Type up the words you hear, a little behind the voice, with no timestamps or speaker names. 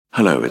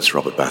Hello, it's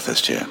Robert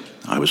Bathurst here.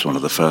 I was one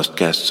of the first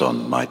guests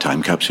on My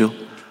Time Capsule,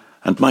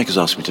 and Mike has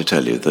asked me to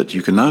tell you that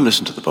you can now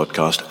listen to the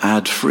podcast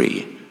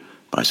ad-free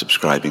by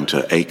subscribing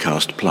to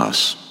Acast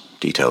Plus.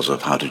 Details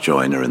of how to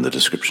join are in the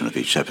description of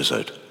each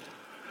episode.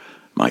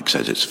 Mike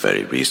says it's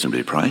very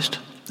reasonably priced.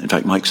 In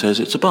fact, Mike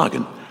says it's a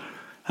bargain.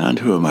 And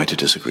who am I to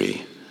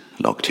disagree?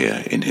 Locked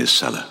here in his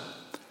cellar.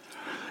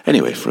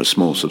 Anyway, for a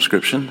small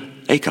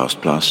subscription, Acast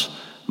Plus,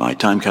 My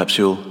Time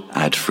Capsule,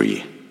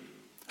 ad-free.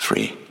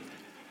 Free.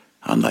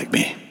 Unlike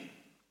me.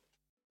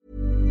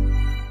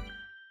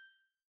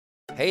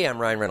 Hey, I'm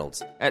Ryan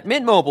Reynolds. At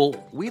Mint Mobile,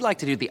 we like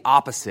to do the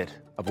opposite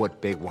of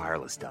what Big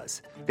Wireless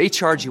does. They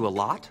charge you a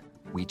lot,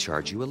 we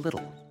charge you a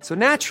little. So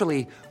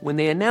naturally, when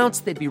they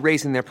announced they'd be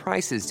raising their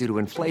prices due to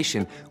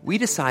inflation, we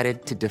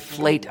decided to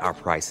deflate our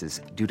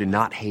prices due to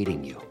not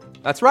hating you.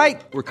 That's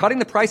right. We're cutting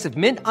the price of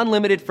Mint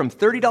Unlimited from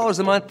 $30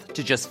 a month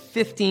to just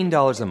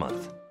 $15 a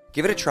month.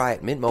 Give it a try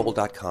at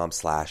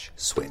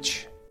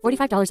mintmobile.com/switch.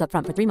 $45 up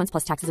front for 3 months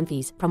plus taxes and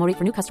fees. Promo rate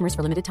for new customers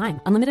for limited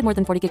time. Unlimited more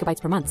than 40 gigabytes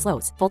per month.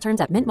 Slows full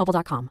terms at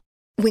mintmobile.com.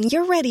 When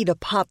you're ready to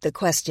pop the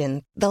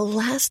question, the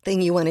last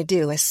thing you want to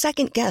do is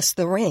second-guess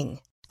the ring.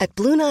 At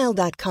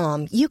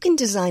BlueNile.com, you can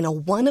design a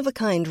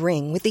one-of-a-kind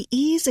ring with the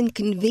ease and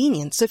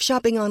convenience of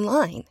shopping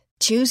online.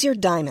 Choose your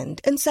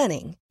diamond and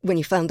setting. When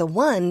you find the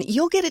one,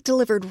 you'll get it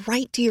delivered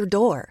right to your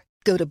door.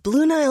 Go to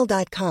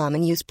BlueNile.com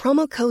and use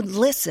promo code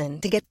LISTEN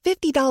to get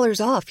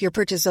 $50 off your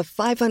purchase of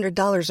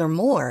 $500 or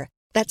more.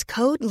 That's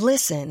code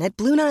LISTEN at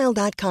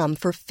BlueNile.com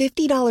for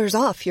 $50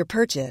 off your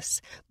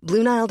purchase.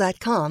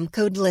 BlueNile.com,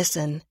 code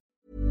LISTEN.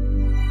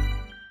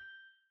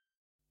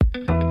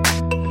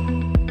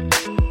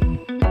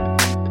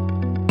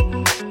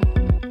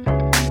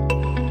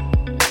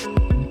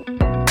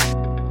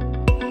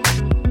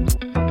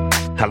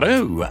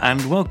 Hello,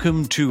 and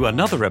welcome to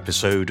another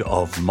episode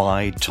of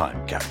My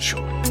Time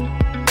Capsule.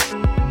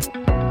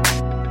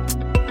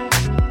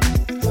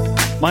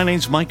 My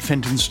name's Mike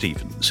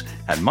Fenton-Stevens,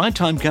 and My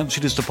Time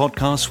Capsule is the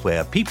podcast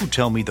where people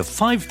tell me the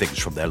 5 things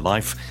from their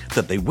life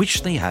that they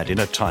wish they had in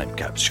a time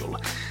capsule.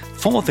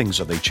 4 things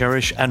that they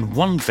cherish, and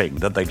 1 thing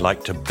that they'd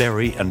like to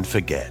bury and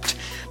forget.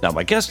 Now,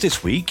 my guest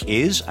this week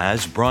is,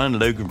 as Brian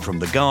Logan from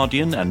The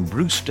Guardian and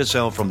Bruce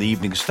Dessel from The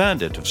Evening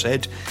Standard have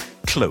said,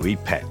 Chloe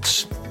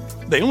Petts.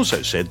 They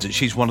also said that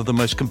she's one of the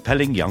most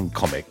compelling young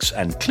comics,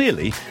 and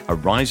clearly a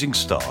rising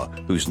star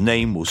whose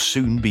name will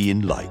soon be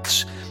in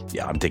lights.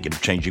 Yeah, I'm thinking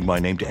of changing my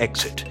name to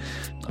Exit.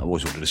 I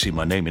always wanted to see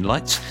my name in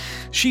lights.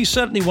 She's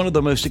certainly one of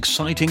the most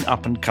exciting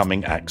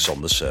up-and-coming acts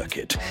on the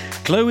circuit.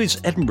 Chloe's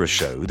Edinburgh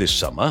show this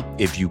summer,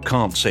 If You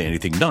Can't Say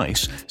Anything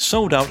Nice,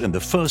 sold out in the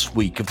first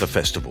week of the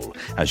festival,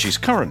 and she's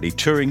currently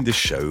touring this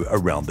show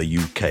around the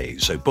UK,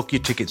 so book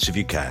your tickets if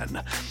you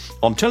can.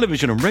 On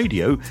television and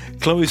radio,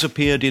 Chloe's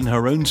appeared in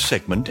her own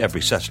segment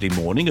every Saturday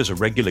morning as a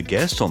regular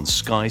guest on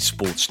Sky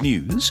Sports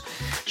News.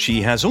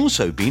 She has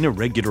also been a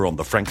regular on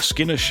The Frank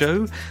Skinner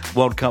Show,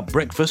 World Cup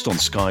Breakfast on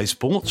Sky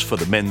Sports for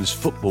the Men's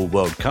Football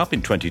World Cup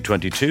in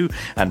 2022,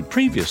 and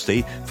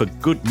previously for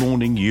Good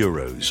Morning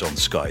Euros on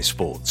Sky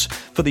Sports,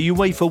 for the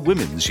UEFA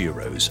Women's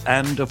Euros,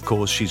 and of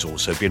course she's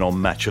also been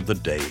on Match of the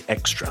Day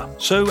Extra.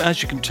 So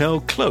as you can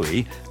tell,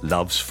 Chloe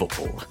loves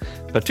football,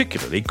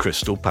 particularly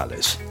Crystal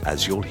Palace,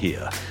 as you'll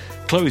hear.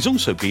 Chloe's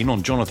also been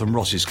on Jonathan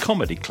Ross's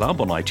Comedy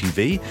Club on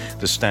ITV,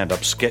 the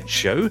stand-up sketch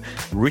show,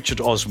 Richard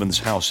Osman's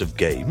House of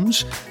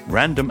Games,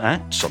 Random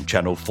Acts on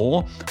Channel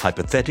 4,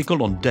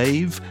 Hypothetical on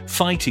Dave,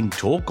 Fighting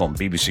Talk on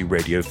BBC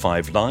Radio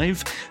 5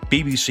 Live,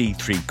 BBC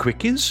 3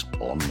 Quickies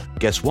on,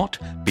 guess what,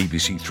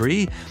 BBC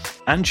 3,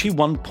 and she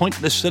won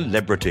Pointless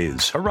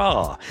Celebrities.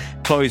 Hurrah!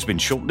 Chloe's been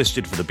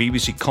shortlisted for the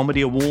BBC Comedy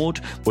Award,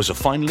 was a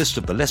finalist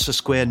of the Leicester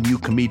Square New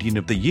Comedian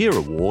of the Year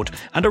Award,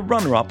 and a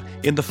runner-up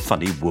in the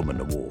Funny Woman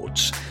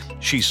Awards.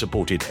 She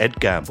supported Ed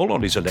Gamble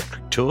on his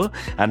Electric Tour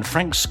and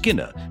Frank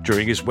Skinner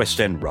during his West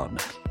End run,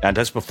 and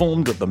has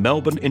performed at the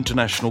Melbourne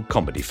International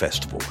Comedy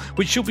Festival,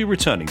 which she'll be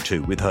returning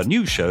to with her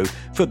new show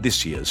for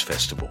this year's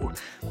festival.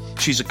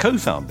 She's a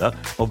co-founder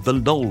of The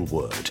Lol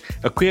Word,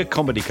 a queer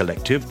comedy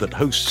collective that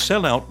hosts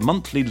sell-out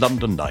monthly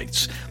London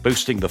nights,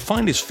 boasting the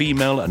finest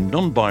female and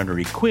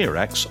non-binary queer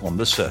acts on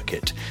the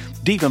circuit.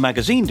 Diva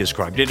magazine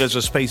described it as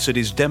a space that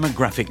is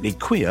demographically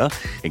queer,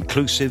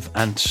 inclusive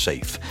and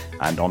safe.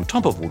 And on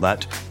top of all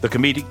that, the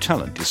comedic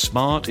talent is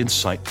smart,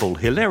 insightful,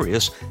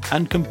 hilarious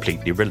and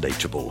completely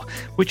relatable,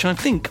 which I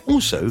think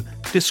also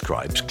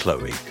describes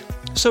Chloe.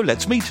 So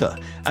let's meet her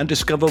and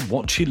discover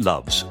what she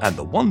loves and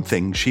the one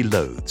thing she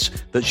loathes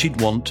that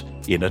she'd want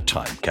in a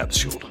time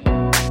capsule.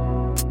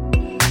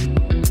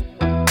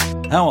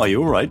 How are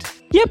you? All right?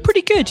 Yeah,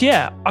 pretty good,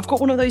 yeah. I've got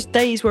one of those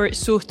days where it's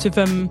sort of...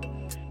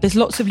 there's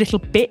lots of little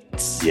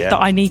bits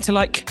that I need to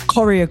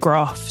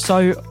choreograph.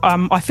 So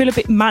I feel a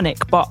bit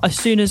manic, but as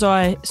soon as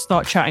I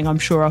start chatting, I'm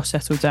sure I'll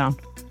settle down.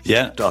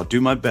 Yeah, I'll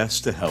do my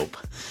best to help.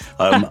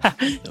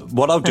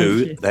 What I'll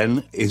do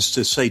then is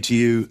to say to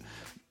you,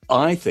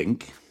 I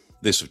think,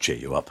 this will cheer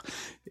you up,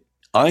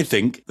 I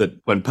think that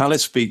when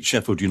Palace beat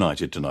Sheffield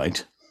United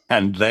tonight,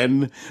 and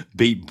then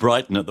beat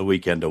Brighton at the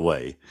weekend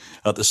away.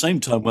 At the same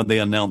time, when they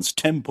announced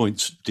 10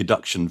 points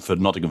deduction for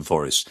Nottingham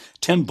Forest,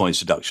 10 points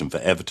deduction for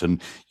Everton,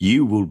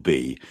 you will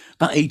be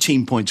about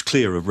 18 points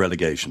clear of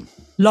relegation.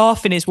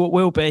 Laughing is what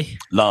will be.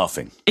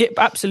 Laughing.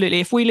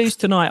 Absolutely. If we lose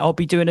tonight, I'll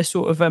be doing a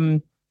sort of,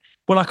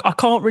 I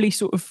can't really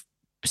sort of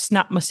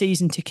snap my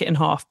season ticket in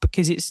half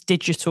because it's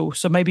digital.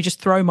 So maybe just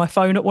throw my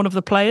phone at one of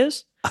the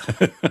players.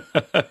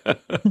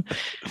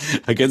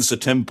 Against the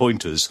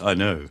 10-pointers, I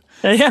know.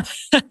 Yeah.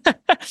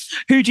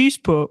 Who do you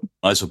support?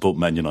 I support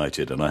Man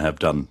United, and I have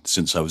done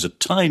since I was a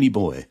tiny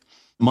boy.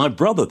 My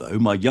brother, though,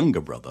 my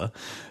younger brother,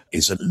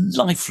 is a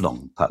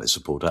lifelong Palace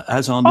supporter,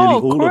 as are nearly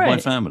all of my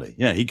family.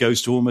 Yeah, he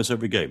goes to almost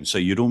every game. So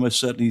you'd almost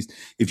certainly,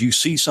 if you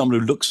see someone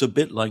who looks a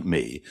bit like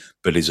me,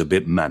 but is a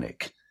bit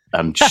manic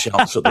and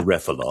shouts at the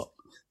ref a lot,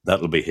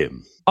 that'll be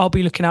him. I'll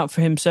be looking out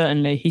for him,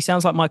 certainly. He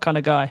sounds like my kind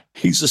of guy.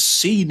 He's a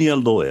senior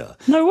lawyer.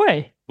 No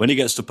way. When he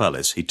gets to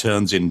Palace, he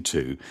turns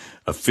into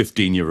a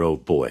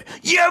 15-year-old boy.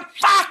 You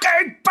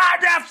fucking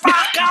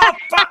motherfucker!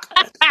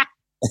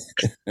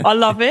 I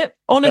love it.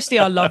 Honestly,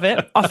 I love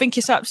it. I think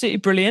it's absolutely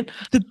brilliant.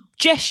 The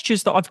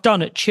gestures that I've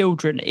done at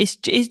children is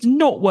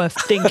not worth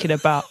thinking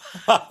about.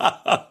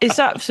 It's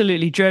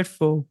absolutely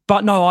dreadful.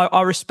 But no,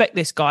 I respect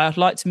this guy. I'd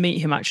like to meet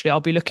him, actually.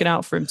 I'll be looking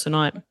out for him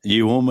tonight.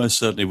 You almost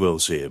certainly will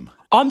see him.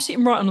 I'm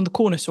sitting right on the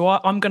corner, so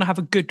I'm going to have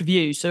a good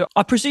view. So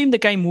I presume the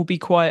game will be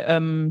quite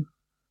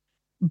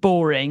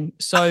boring.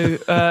 So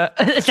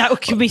that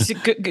could be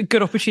a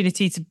good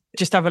opportunity to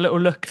just have a little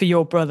look for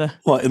your brother.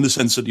 Well, in the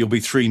sense that you'll be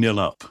 3-0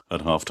 up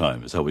at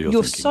half-time. Is that what you're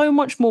thinking? You're so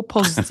much more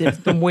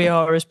positive than we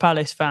are as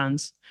Palace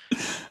fans.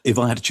 If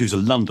I had to choose a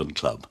London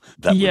club,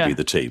 that would be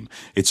the team.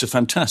 It's a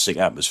fantastic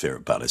atmosphere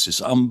at Palace. It's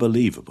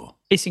unbelievable.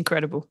 It's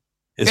incredible.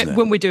 Isn't it?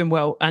 When we're doing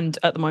well, and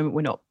at the moment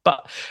we're not.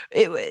 But,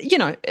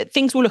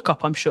 things will look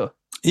up, I'm sure.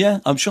 Yeah,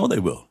 I'm sure they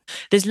will.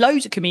 There's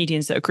loads of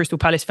comedians that are Crystal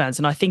Palace fans,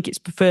 and I think it's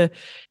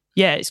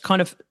it's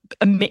kind of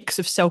a mix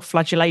of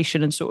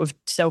self-flagellation and sort of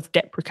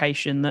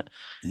self-deprecation that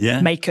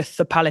maketh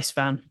the Palace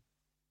fan.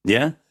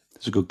 Yeah,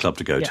 it's a good club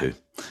to go to.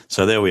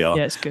 So there we are.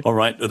 Yeah, it's good. All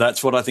right,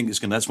 that's what I think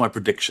that's my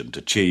prediction,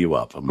 to cheer you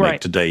up and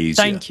make today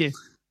easier. Thank you.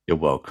 You're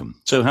welcome.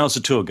 So how's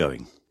the tour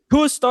going?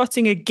 Tour's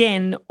starting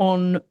again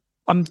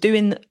I'm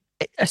doing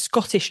a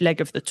Scottish leg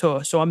of the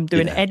tour. So I'm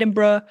doing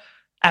Edinburgh,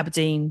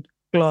 Aberdeen,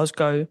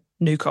 Glasgow,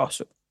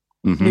 Newcastle.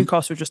 Mm-hmm.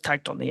 Newcastle just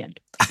tagged on the end.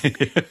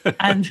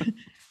 And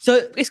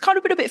so it's kind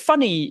of been a bit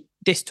funny,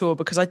 this tour,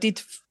 because I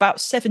did about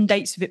 7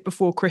 dates of it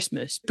before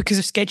Christmas because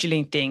of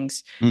scheduling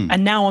things.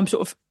 And now I'm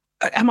sort of,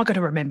 am I going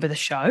to remember the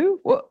show?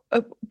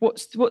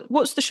 What's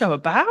the show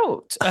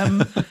about?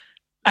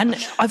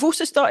 And I've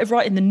also started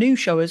writing the new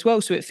show as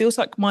well. So it feels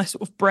like my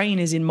sort of brain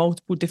is in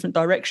multiple different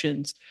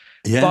directions.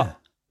 Yeah. But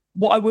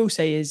what I will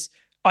say is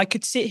I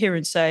could sit here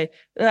and say,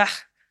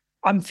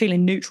 I'm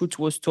feeling neutral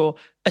towards tour.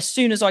 As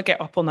soon as I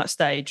get up on that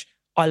stage,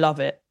 I love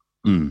it.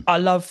 I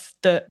love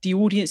that the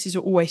audiences are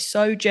always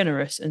so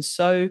generous and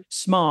so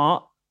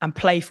smart and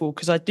playful,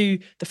 because I do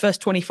the first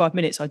 25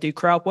 minutes, I do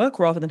crowd work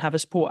rather than have a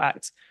support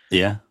act.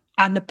 Yeah.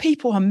 And the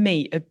people I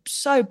meet are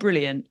so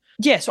brilliant.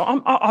 Yeah, so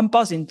I'm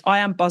buzzing. I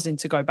am buzzing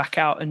to go back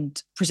out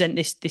and present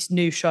this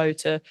new show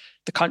to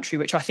the country,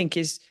 which I think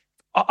is,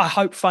 I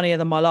hope, funnier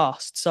than my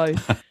last. So,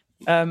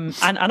 and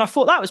I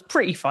thought that was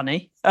pretty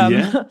funny.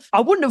 I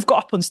wouldn't have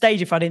got up on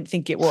stage if I didn't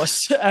think it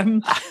was.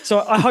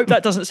 So I hope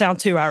that doesn't sound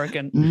too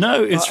arrogant.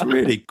 No, it's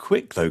really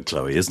quick though,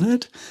 Chloe, isn't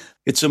it?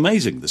 It's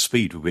amazing the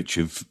speed with which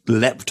you've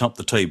leapt up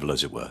the table,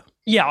 as it were.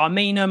 Yeah, I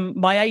mean,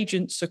 my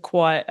agents are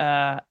quite,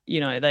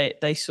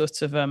 they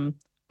sort of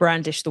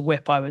brandish the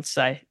whip, I would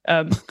say.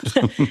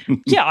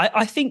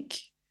 I think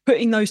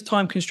putting those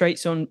time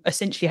constraints on,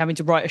 essentially having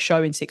to write a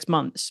show in 6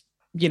 months,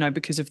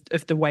 because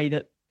of the way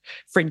that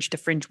Fringe to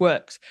Fringe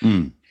works,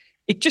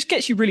 it just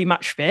gets you really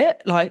match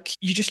fit. Like,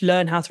 you just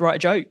learn how to write a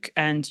joke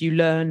and you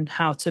learn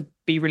how to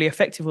be really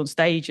effective on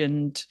stage.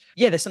 And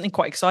there's something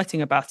quite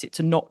exciting about it,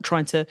 to not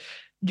trying to,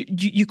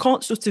 you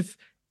can't sort of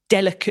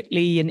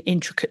delicately and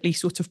intricately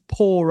sort of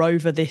pore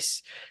over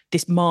this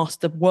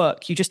master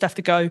work. You just have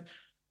to go,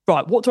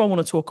 right, what do I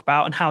want to talk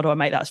about and how do I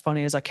make that as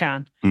funny as I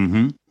can?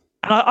 Mm-hmm.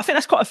 And I think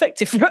that's quite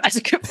effective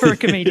for a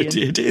comedian.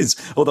 It is.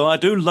 Although I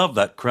do love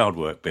that crowd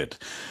work bit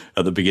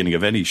at the beginning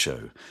of any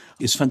show.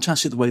 It's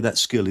fantastic the way that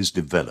skill is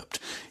developed.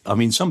 I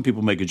mean, some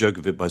people make a joke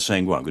of it by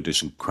saying, well, I'm going to do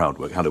some crowd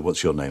work. Hello,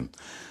 what's your name?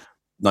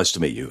 Nice to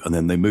meet you. And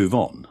then they move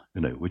on,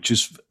 which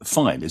is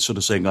fine. It's sort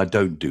of saying, I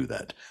don't do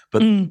that.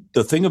 But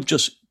the thing of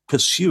just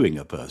pursuing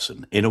a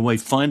person, in a way,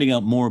 finding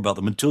out more about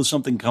them until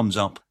something comes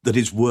up that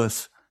is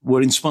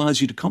what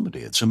inspires you to comedy.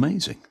 It's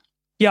amazing.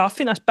 Yeah, I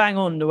think that's bang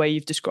on the way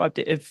you've described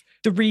it, of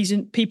the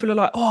reason people are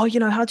like, oh,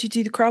 how do you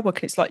do the crowd work?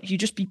 And it's like, you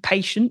just be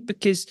patient,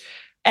 because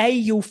A,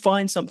 you'll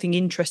find something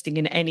interesting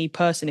in any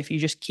person if you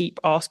just keep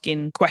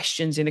asking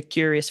questions in a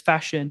curious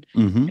fashion.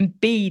 Mm-hmm. And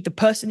B, the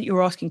person that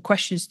you're asking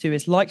questions to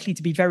is likely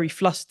to be very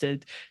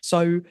flustered.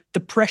 So the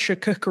pressure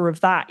cooker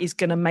of that is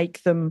going to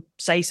make them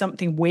say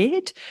something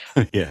weird.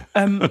 Yeah.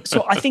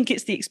 So I think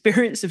it's the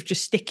experience of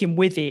just sticking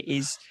with it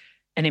is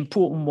an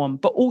important one.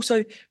 But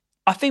also,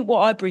 I think what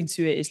I bring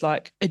to it is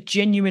like a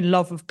genuine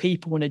love of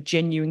people and a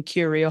genuine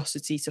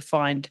curiosity to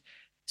find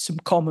some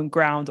common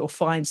ground or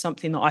find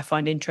something that I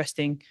find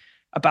interesting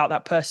about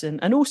that person.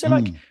 And also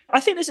like, I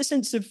think there's a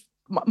sense of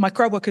my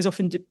crowd work has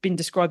often been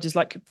described as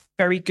like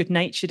very good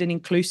natured and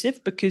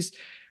inclusive, because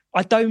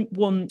I don't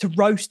want to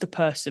roast a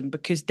person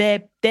because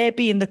they're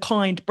being the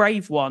kind,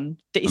 brave one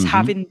that is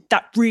having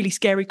that really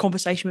scary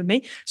conversation with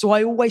me. So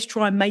I always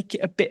try and make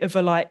it a bit of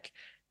a like,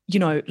 you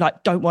know,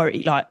 like, don't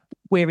worry, like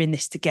we're in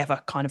this together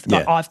kind of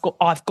like,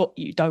 I've got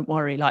you, don't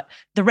worry. Like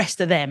the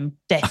rest of them,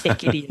 they're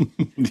thick idiot.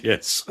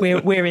 Yes.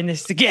 We're in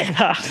this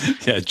together.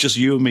 Yeah, just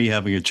you and me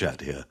having a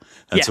chat here.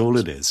 That's all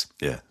it is.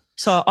 Yeah.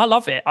 So I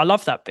love it. I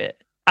love that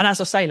bit. And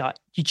as I say, like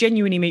you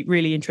genuinely meet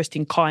really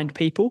interesting, kind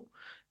people.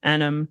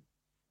 And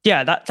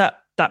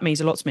that means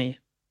a lot to me.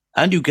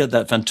 And you get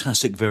that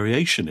fantastic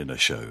variation in a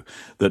show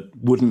that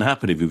wouldn't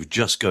happen if you were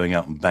just going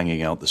out and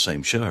banging out the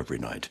same show every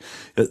night.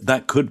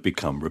 That could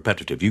become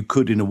repetitive. You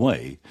could, in a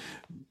way,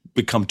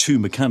 become too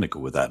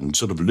mechanical with that and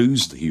sort of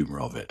lose the humour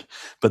of it.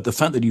 But the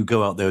fact that you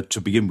go out there to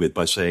begin with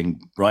by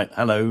saying, right,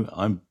 hello,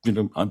 I'm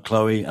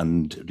Chloe,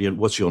 and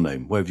what's your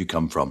name? Where have you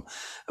come from?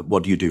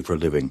 What do you do for a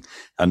living?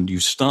 And you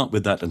start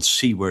with that and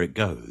see where it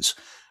goes.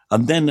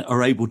 And then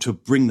are able to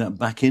bring that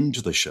back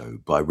into the show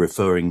by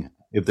referring,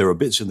 if there are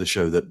bits in the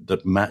show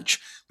that match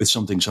with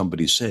something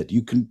somebody said,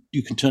 you can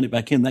turn it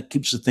back in. That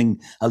keeps the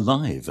thing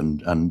alive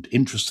and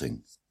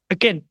interesting.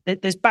 Again,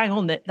 there's bang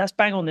on it. That's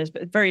bang on. There's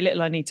very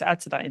little I need to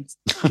add to that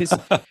because,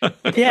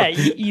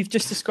 you've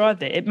just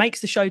described it. It makes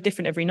the show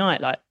different every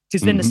night. Like,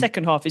 because then the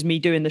second half is me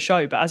doing the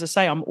show. But as I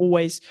say, I'm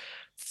always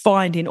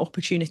finding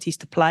opportunities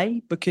to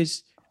play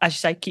because, as you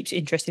say, it keeps it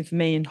interesting for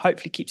me and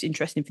hopefully keeps it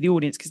interesting for the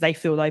audience because they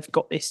feel they've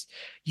got this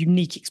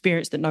unique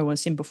experience that no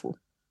one's seen before.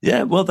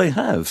 Yeah, well, they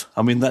have.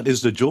 I mean, that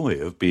is the joy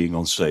of being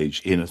on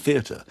stage in a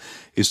theatre,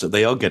 is that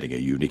they are getting a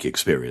unique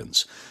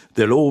experience.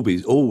 There'll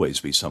always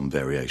be some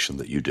variation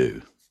that you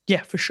do.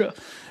 Yeah, for sure.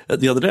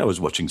 The other day I was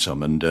watching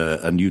some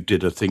and you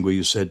did a thing where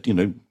you said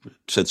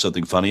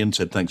something funny and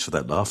said, thanks for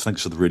that laugh.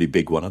 Thanks for the really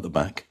big one at the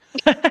back.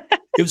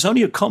 It was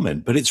only a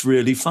comment, but it's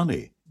really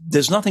funny.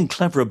 There's nothing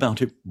clever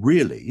about it,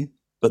 really,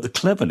 but the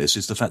cleverness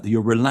is the fact that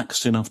you're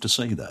relaxed enough to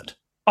say that.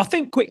 I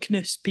think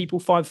quickness people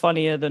find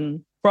funnier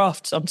than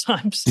craft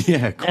sometimes.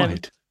 Yeah,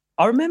 quite.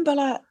 I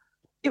remember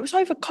it was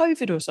over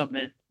COVID or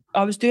something.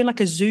 I was doing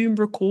like a Zoom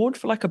record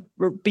for like a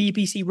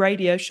BBC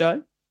radio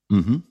show.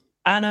 Mm-hmm.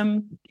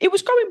 And it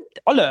was going,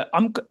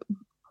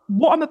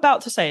 what I'm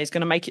about to say is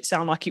going to make it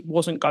sound like it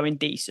wasn't going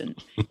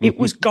decent. It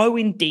was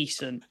going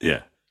decent.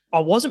 Yeah. I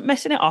wasn't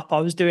messing it up.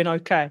 I was doing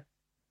okay.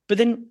 But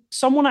then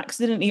someone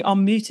accidentally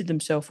unmuted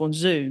themselves on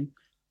Zoom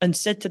and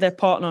said to their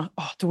partner,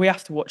 "Oh, do we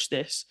have to watch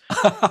this?"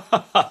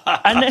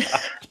 and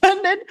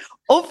then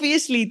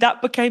obviously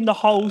that became the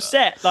whole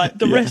set. Like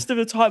the rest of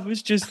the time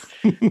was just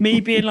me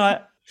being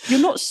like,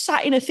 "You're not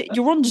sat in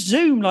you're on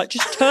Zoom. Like,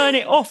 just turn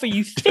it off. Are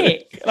you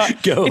thick?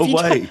 Like, go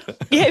away."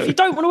 If you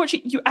don't want to watch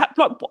it, you act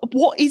like,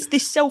 what is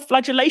this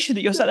self-flagellation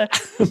that you're sat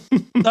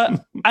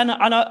there?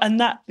 And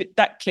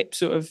that clip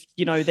sort of,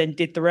 then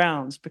did the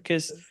rounds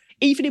because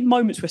even in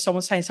moments where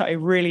someone's saying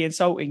something really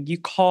insulting, you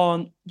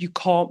can't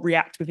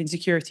react with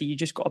insecurity. You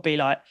just got to be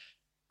like,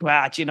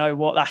 wow, do you know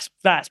what?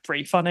 That's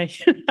pretty funny.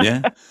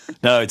 Yeah.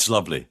 No, it's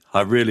lovely.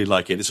 I really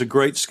like it. It's a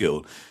great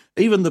skill.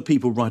 Even the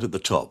people right at the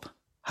top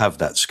have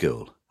that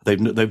skill.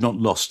 They've not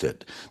lost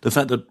it. The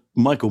fact that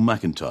Michael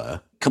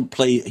McIntyre can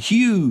play a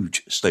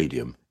huge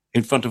stadium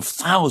in front of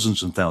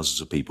thousands and thousands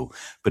of people,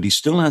 but he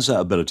still has that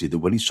ability that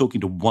when he's talking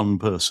to one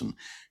person,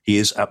 he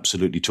is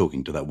absolutely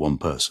talking to that one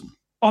person.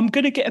 I'm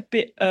going to get a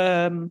bit,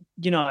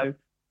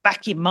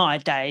 back in my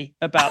day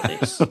about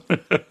this.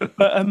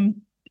 But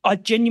I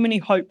genuinely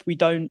hope we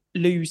don't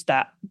lose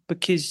that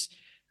because,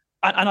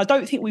 and I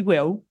don't think we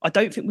will. I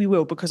don't think we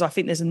will because I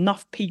think there's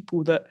enough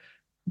people that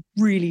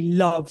really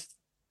love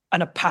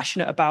and are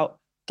passionate about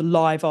the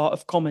live art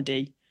of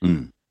comedy.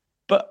 Mm.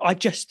 But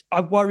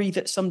I worry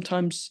that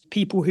sometimes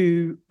people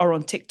who are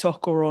on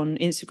TikTok or on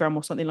Instagram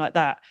or something like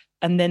that,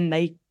 and then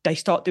they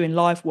start doing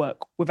live work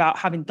without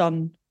having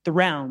done the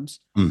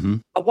rounds. Mm-hmm.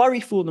 I worry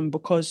for them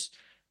because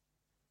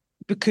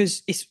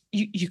it's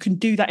you can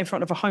do that in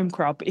front of a home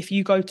crowd, but if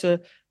you go to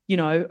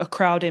a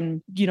crowd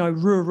in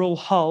rural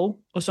Hull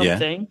or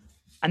something,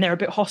 and they're a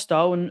bit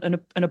hostile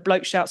and a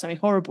bloke shouts something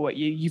horrible at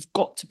you, you've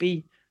got to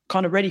be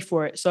kind of ready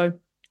for it. So,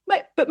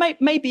 but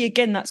maybe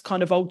again that's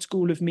kind of old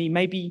school of me.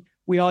 Maybe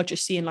we are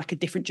just seeing like a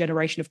different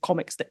generation of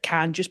comics that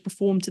can just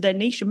perform to their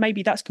niche, and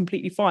maybe that's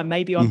completely fine.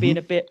 Maybe I'm being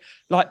a bit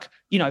like,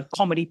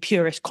 comedy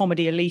purist,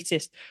 comedy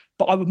elitist,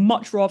 but I would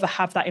much rather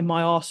have that in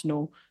my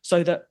arsenal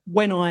so that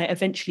when I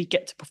eventually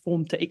get to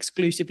perform to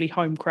exclusively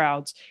home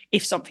crowds,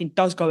 if something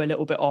does go a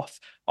little bit off,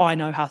 I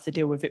know how to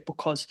deal with it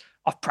because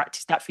I've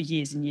practiced that for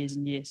years and years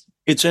and years.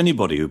 It's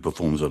anybody who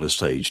performs on a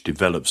stage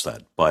develops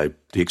that by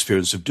the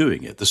experience of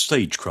doing it, the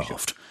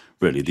stagecraft.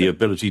 Really, the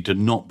ability to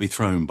not be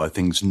thrown by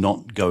things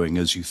not going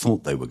as you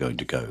thought they were going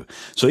to go.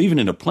 So even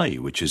in a play,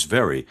 which is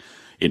very,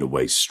 in a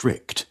way,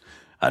 strict,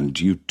 and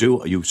you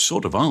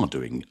sort of are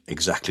doing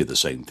exactly the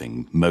same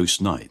thing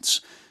most nights,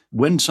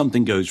 when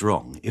something goes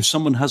wrong, if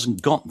someone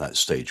hasn't got that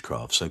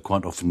stagecraft, so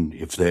quite often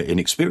if they're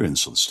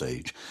inexperienced on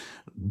stage,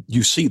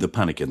 you see the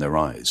panic in their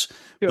eyes.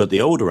 Sure. But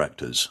the older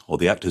actors or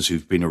the actors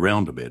who've been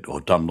around a bit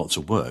or done lots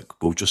of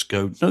work will just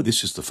go, no,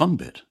 this is the fun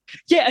bit.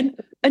 Yeah,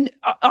 and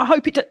I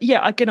hope it.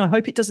 Yeah, again, I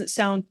hope it doesn't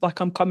sound like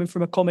I'm coming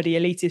from a comedy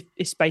elitist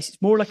space.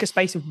 It's more like a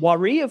space of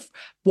worry of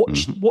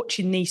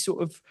watching these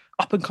sort of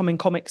up and coming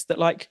comics that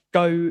like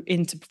go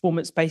into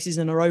performance spaces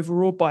and are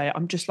overawed by it.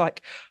 I'm just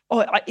like,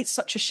 it's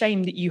such a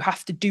shame that you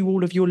have to do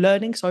all of your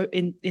learning so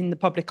in the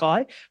public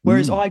eye,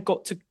 whereas I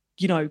got to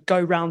go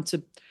round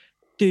to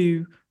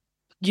do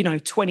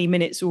 20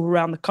 minutes all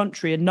around the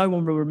country and no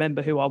one will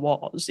remember who I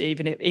was,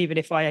 even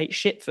if I ate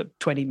shit for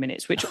 20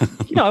 minutes, which,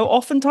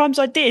 oftentimes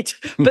I did.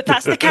 But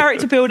that's the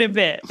character building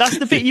bit. That's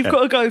the bit you've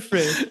got to go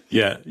through.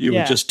 Yeah, you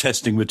were just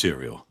testing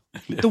material.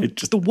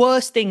 The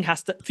worst thing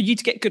for you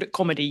to get good at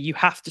comedy, you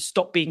have to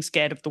stop being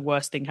scared of the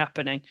worst thing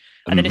happening.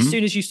 And then as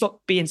soon as you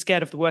stop being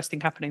scared of the worst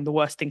thing happening, the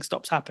worst thing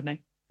stops happening.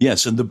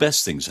 Yes, and the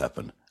best things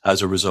happen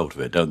as a result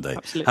of it, don't they?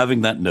 Absolutely.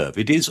 Having that nerve.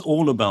 It is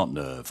all about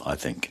nerve, I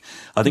think.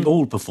 I think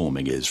all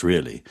performing is,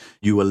 really.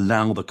 You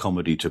allow the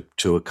comedy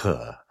to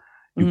occur.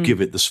 You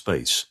give it the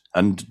space.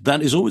 And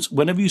that is always,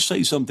 whenever you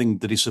say something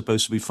that is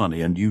supposed to be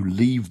funny and you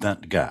leave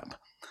that gap,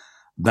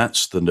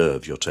 that's the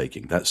nerve you're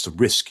taking. That's the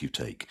risk you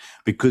take.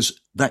 Because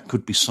that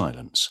could be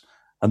silence.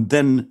 And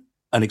then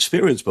an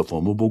experienced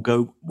performer will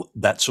go,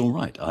 that's all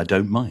right. I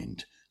don't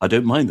mind. I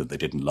don't mind that they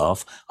didn't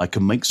laugh. I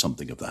can make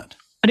something of that.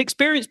 An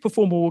experienced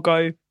performer will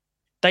go,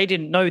 they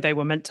didn't know they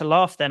were meant to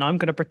laugh then. I'm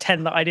going to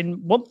pretend that I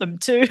didn't want them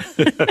to.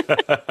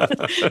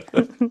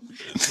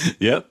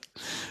 Yep.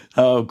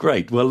 Oh,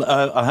 great. Well,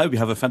 I hope you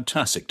have a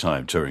fantastic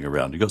time touring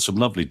around. You've got some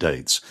lovely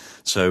dates.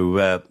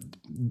 So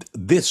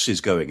this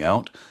is going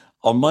out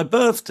on my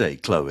birthday,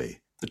 Chloe.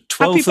 The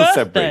 12th of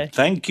February.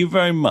 Thank you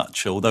very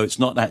much. Although it's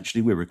not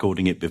actually, we're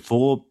recording it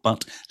before,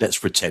 but let's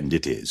pretend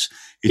it is.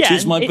 It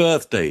is my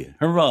birthday.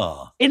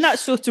 Hurrah. In that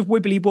sort of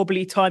wibbly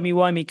wobbly,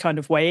 timey-wimey kind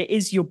of way, it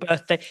is your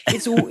birthday.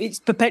 It's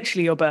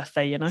perpetually your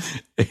birthday,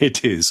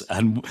 It is.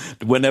 And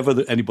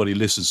whenever anybody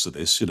listens to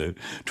this,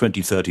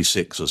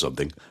 2036 or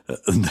something,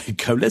 and they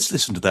go, let's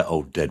listen to that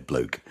old dead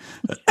bloke.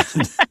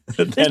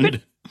 And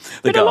then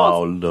they go,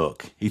 oh,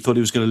 look, he thought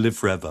he was going to live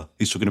forever.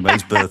 He's talking about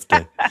his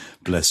birthday.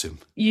 Bless him.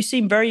 You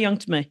seem very young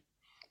to me.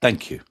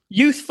 Thank you.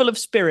 Youthful of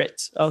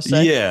spirit, I'll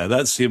say. Yeah,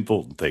 that's the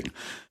important thing.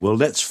 Well,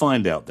 let's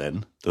find out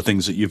then the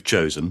things that you've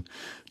chosen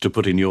to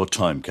put in your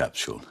time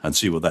capsule and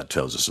see what that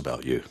tells us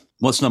about you.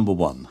 What's number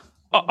one?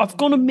 I've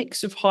gone a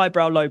mix of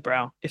highbrow,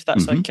 lowbrow, if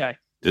that's okay.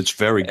 It's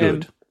very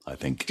good, I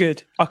think.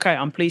 Good. Okay,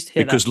 I'm pleased to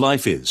hear because that. Because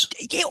life is.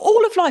 Yeah,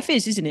 all of life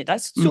is, isn't it?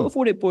 That's sort of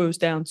what it boils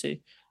down to.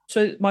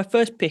 So my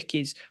first pick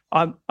is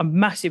I'm a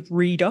massive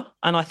reader,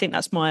 and I think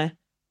that's my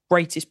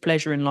greatest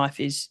pleasure in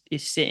life is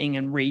sitting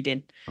and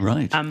reading.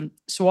 Right.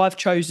 So I've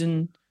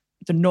chosen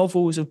the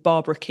novels of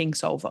Barbara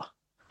Kingsolver,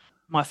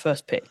 my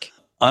first pick.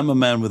 I'm a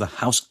man with a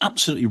house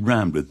absolutely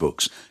rammed with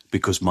books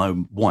because my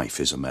wife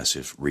is a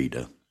massive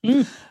reader.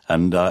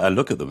 And I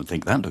look at them and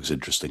think, that looks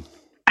interesting.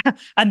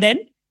 And then?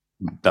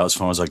 About as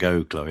far as I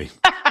go, Chloe.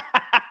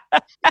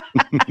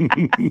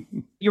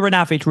 You're an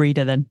avid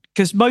reader then,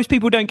 because most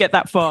people don't get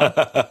that far.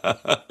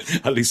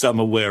 At least I'm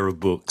aware of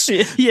books.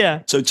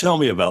 Yeah. So tell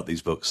me about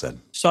these books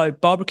then. So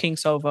Barbara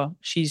Kingsolver,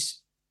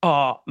 she's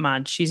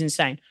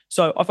insane.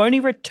 So I've only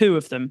read 2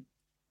 of them.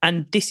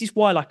 And this is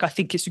why, I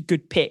think it's a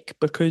good pick,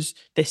 because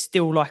there's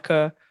still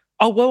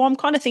I'm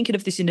kind of thinking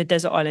of this in a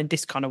desert island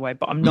disc kind of way,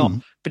 but I'm not.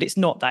 But it's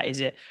not that, is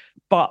it?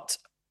 But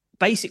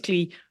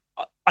basically,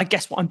 I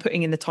guess what I'm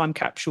putting in the time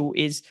capsule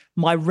is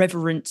my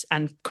reverence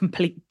and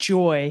complete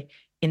joy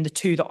in the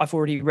 2 that I've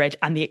already read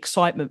and the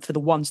excitement for the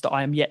ones that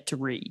I am yet to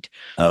read.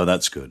 Oh,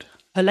 that's good.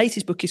 Her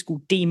latest book is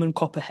called Demon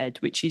Copperhead,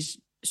 which is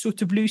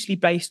sort of loosely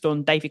based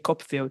on David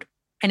Copperfield.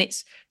 And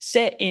it's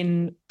set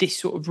in this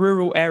sort of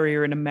rural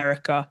area in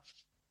America.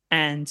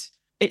 And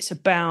it's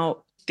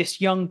about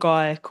this young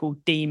guy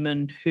called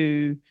Demon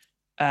who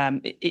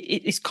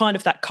it's kind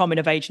of that coming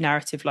of age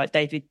narrative like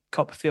David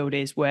Copperfield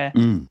is, where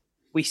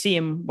we see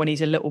him when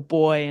he's a little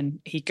boy and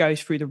he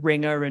goes through the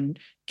ringer and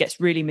gets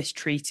really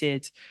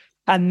mistreated.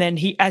 And then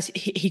as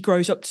he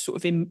grows up to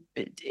sort of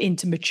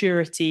into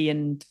maturity.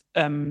 And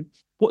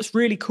what's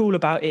really cool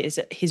about it is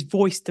that his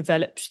voice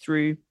develops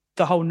through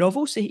the whole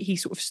novel. So he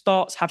sort of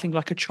starts having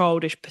a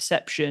childish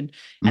perception,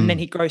 and then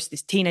he grows to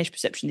this teenage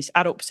perception, this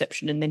adult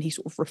perception, and then he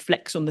sort of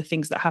reflects on the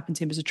things that happened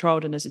to him as a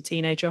child and as a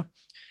teenager.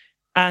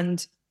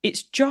 And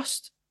it's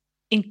just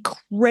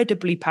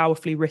incredibly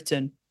powerfully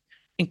written,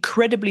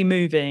 incredibly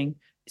moving,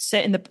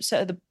 set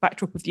at the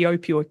backdrop of the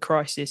opioid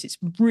crisis. It's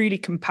really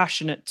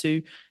compassionate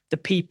to the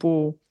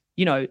people,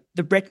 the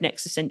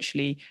rednecks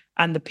essentially,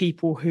 and the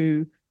people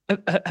who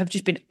have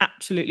just been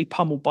absolutely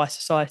pummeled by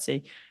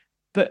society.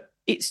 But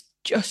it's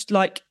just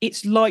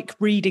it's like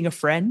reading a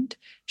friend.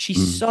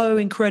 She's so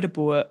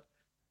incredible at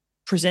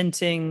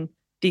presenting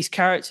these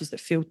characters that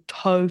feel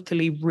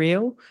totally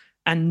real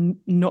and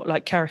not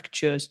like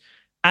caricatures.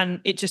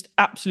 And it just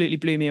absolutely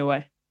blew me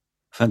away.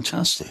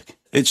 Fantastic.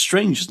 It's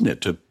strange, isn't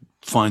it, to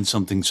find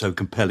something so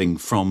compelling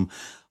from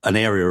an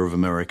area of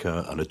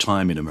America and a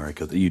time in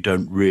America that you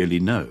don't really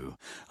know?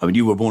 I mean,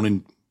 you were born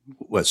in,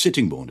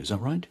 Sittingbourne, is that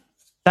right?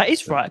 That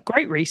is right.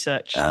 Great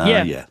research.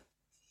 Yeah.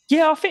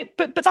 Yeah, I think,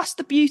 but that's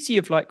the beauty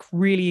of like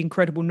really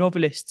incredible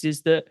novelists,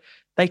 is that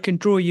they can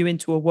draw you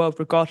into a world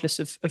regardless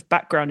of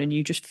background, and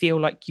you just feel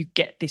like you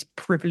get this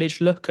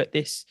privileged look at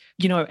this,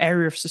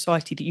 area of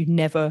society that you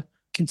never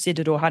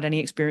considered or had any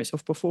experience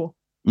of before.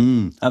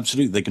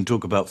 Absolutely. They can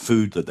talk about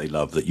food that they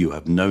love that you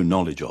have no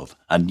knowledge of,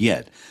 and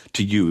yet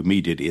to you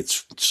immediately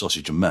it's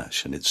sausage and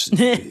mash, and it's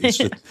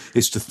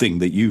the thing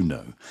that you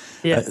know.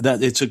 Yeah,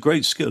 that it's a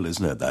great skill,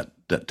 isn't it?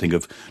 That thing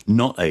of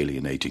not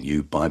alienating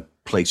you by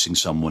placing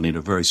someone in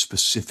a very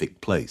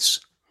specific place.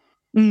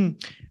 And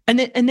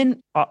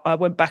then I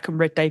went back and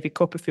read David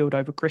Copperfield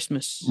over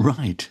Christmas,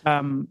 right?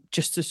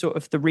 Just to sort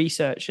of the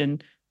research,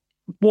 and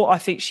what I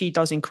think she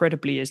does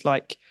incredibly is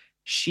like,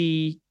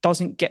 she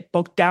doesn't get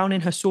bogged down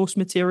in her source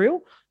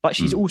material. Like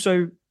she's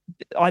also,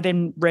 I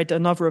then read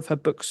another of her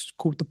books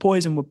called The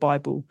Poisonwood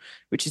Bible,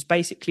 which is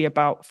basically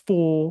about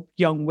 4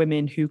 young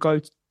women who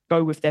go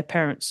with their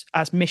parents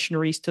as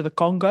missionaries to the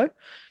Congo.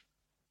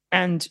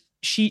 And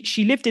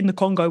she lived in the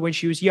Congo when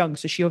she was young,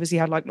 so she obviously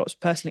had like lots of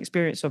personal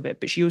experience of it,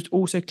 but she was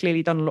also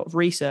clearly done a lot of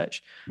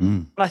research.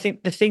 And I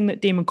think the thing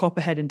that Demon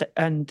Copperhead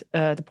and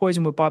the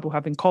Poisonwood Bible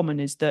have in common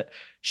is that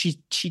she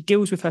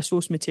deals with her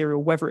source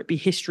material, whether it be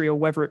history or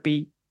whether it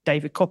be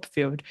David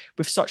Copperfield,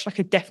 with such like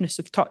a deftness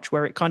of touch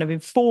where it kind of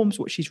informs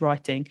what she's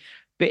writing,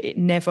 but it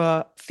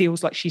never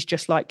feels like she's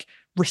just like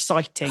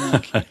reciting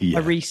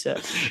a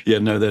research. Yeah,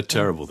 no, they're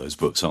terrible, those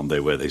books, aren't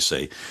they, where they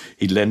say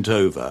he leant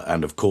over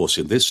and, of course,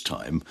 in this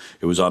time,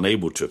 he was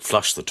unable to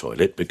flush the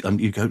toilet. And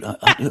you go,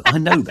 I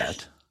know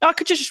that. I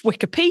could just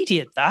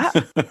Wikipedia that.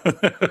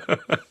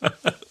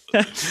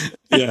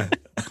 Yeah,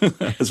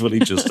 that's what he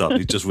just done.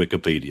 He just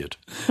Wikipedia'd.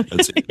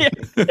 That's it.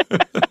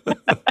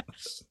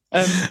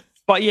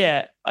 But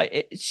yeah,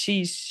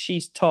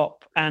 she's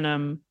top. And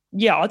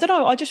I don't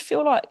know, I just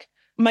feel like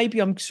maybe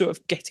I'm sort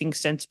of getting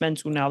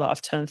sentimental now that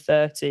I've turned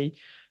 30,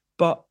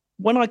 but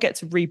when I get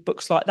to read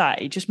books like that,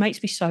 it just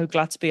makes me so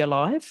glad to be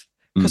alive,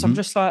 because I'm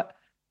just like,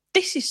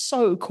 this is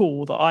so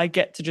cool that I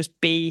get to just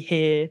be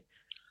here,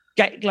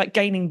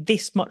 gaining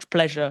this much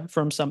pleasure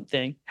from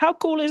something. How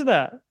cool is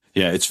that?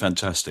 Yeah, it's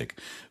fantastic.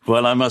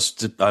 Well, I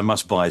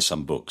must buy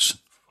some books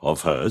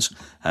of hers,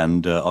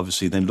 and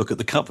obviously then look at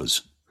the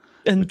covers.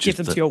 And give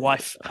them to your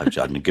wife. I'd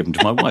give them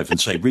to my wife and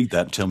say, read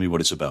that and tell me what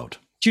it's about.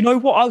 Do you know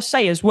what I'll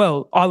say as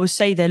well? I would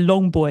say they're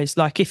long boys.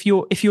 Like if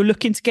you're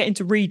looking to get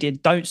into reading,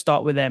 don't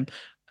start with them.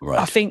 Right.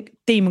 I think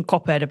Demon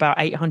Copperhead about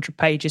 800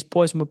 pages,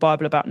 Poisonwood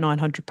Bible about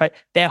 900 pages.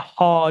 They're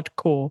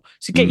hardcore.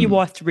 So get your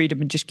wife to read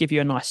them and just give you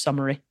a nice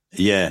summary.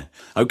 Yeah.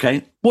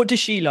 Okay. What does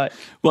she like?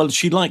 Well,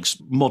 she likes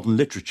modern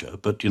literature,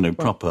 but,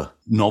 proper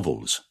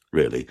novels,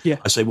 really. Yeah.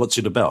 I say, what's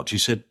it about? She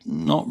said,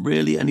 not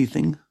really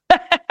anything.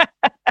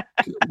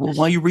 Well,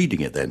 why are you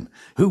reading it then?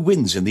 Who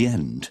wins in the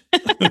end?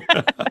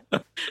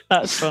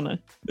 That's funny.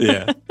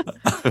 Yeah.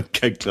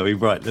 Okay, Chloe,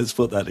 right, let's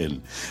put that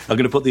in. I'm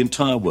going to put the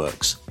entire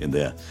works in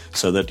there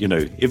so that,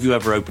 if you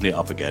ever open it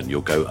up again,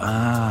 you'll go,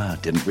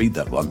 didn't read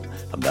that one.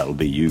 And that'll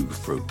be you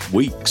for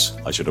weeks,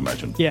 I should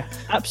imagine. Yeah,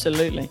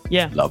 absolutely.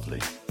 Yeah.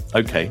 Lovely.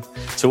 Okay,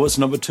 so what's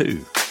number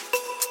 2?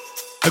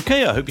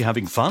 Okay, I hope you're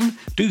having fun.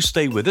 Do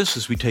stay with us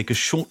as we take a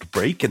short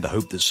break in the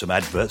hope that some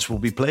adverts will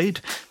be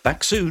played.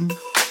 Back soon.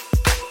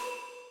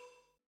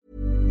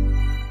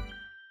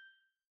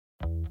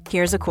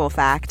 Here's a cool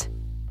fact.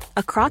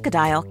 A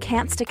crocodile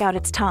can't stick out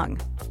its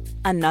tongue.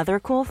 Another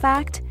cool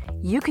fact,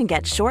 you can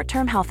get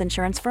short-term health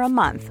insurance for a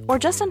month or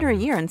just under a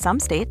year in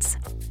some states.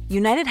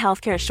 United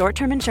Healthcare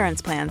short-term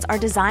insurance plans are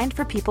designed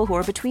for people who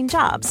are between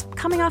jobs,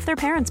 coming off their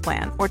parents'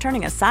 plan, or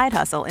turning a side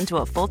hustle into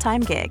a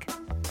full-time gig.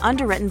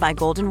 Underwritten by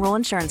Golden Rule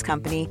Insurance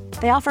Company,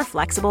 they offer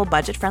flexible,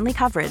 budget-friendly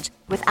coverage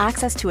with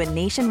access to a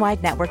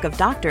nationwide network of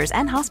doctors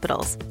and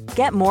hospitals.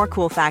 Get more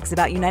cool facts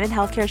about United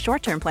Healthcare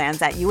short-term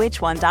plans at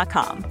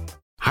uh1.com.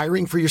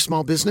 Hiring for your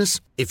small business?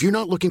 If you're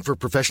not looking for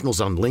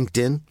professionals on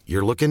LinkedIn,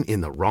 you're looking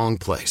in the wrong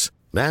place.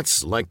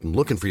 That's like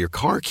looking for your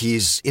car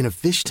keys in a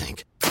fish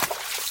tank.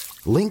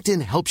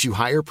 LinkedIn helps you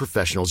hire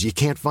professionals you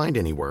can't find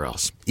anywhere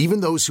else,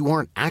 even those who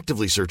aren't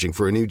actively searching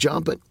for a new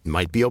job but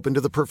might be open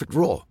to the perfect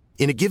role.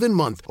 In a given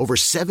month, over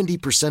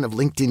 70% of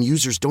LinkedIn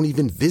users don't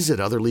even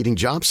visit other leading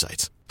job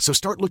sites. So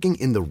start looking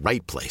in the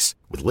right place.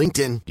 With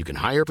LinkedIn, you can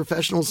hire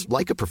professionals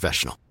like a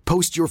professional.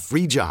 Post your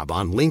free job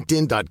on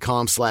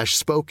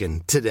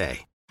linkedin.com/spoken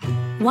today.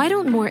 Why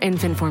don't more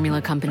infant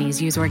formula companies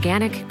use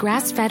organic,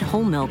 grass-fed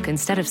whole milk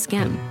instead of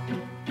skim?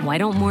 Why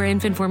don't more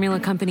infant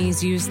formula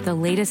companies use the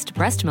latest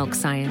breast milk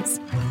science?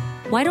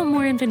 Why don't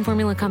more infant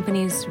formula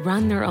companies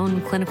run their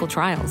own clinical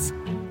trials?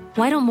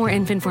 Why don't more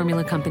infant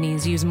formula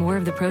companies use more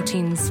of the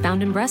proteins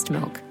found in breast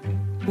milk?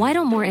 Why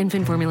don't more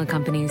infant formula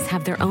companies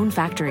have their own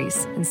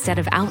factories instead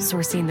of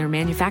outsourcing their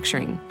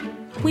manufacturing?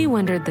 We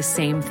wondered the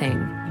same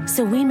thing.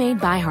 So we made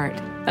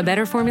ByHeart, a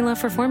better formula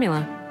for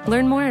formula.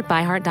 Learn more at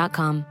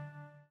byheart.com.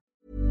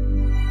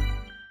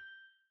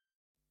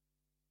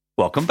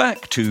 Welcome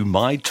back to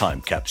My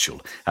Time Capsule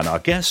and our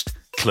guest,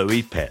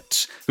 Chloe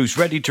Petts, who's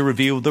ready to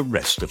reveal the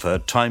rest of her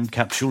time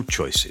capsule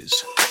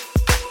choices.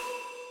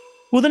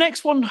 Well, the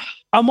next one,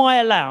 am I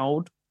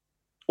allowed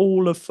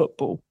all of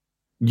football?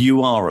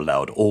 You are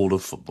allowed all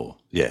of football,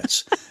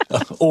 yes.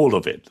 All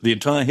of it. The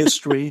entire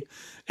history,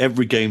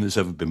 every game that's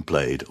ever been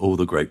played, all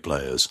the great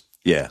players.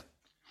 Yeah.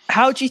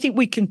 How do you think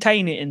we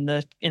contain it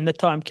in the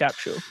time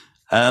capsule?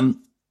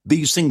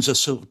 These things are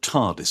sort of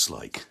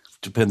TARDIS-like.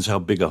 Depends how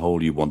big a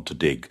hole you want to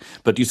dig.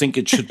 But do you think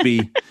it should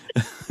be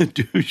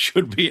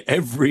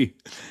every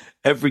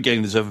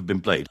game that's ever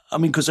been played? I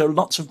mean, because there are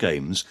lots of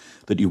games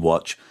that you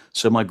watch.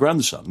 So my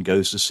grandson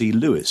goes to see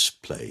Lewis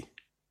play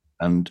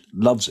and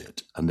loves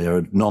it. And they're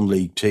a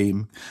non-league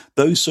team.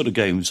 Those sort of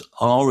games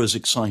are as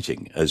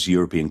exciting as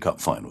European Cup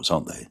finals,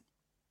 aren't they?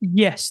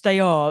 Yes, they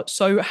are.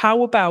 So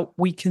how about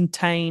we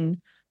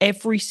contain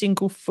every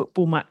single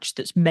football match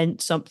that's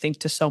meant something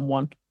to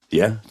someone?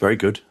 Yeah, very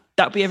good.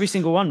 That'd be every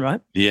single one,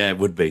 right? Yeah, it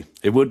would be.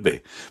 It would be.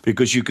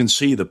 Because you can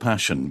see the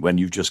passion when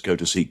you just go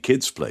to see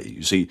kids play.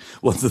 You see,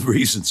 one of the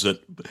reasons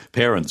that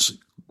parents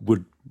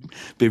would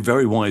be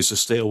very wise to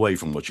stay away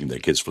from watching their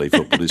kids play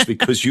football is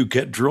because you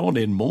get drawn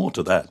in more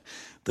to that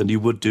than you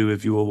would do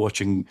if you were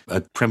watching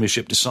a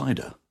Premiership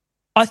decider.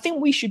 I think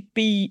we should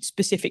be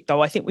specific,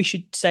 though. I think we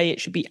should say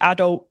it should be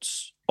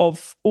adults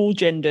of all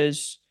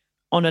genders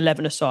on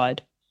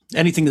 11-a-side.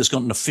 Anything that's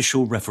got an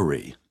official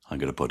referee, I'm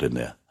going to put in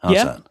there. How's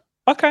that?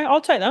 Okay, I'll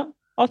take that.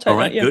 All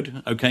right,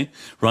 good. Okay,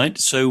 right.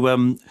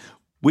 So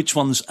which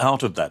ones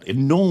out of that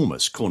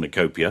enormous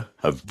cornucopia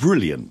of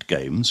brilliant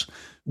games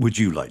would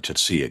you like to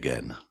see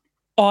again?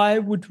 I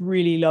would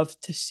really love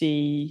to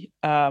see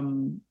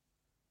the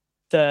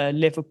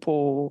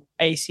Liverpool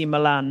AC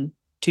Milan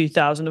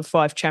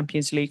 2005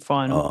 Champions League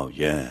final. Oh,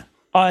 yeah.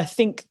 I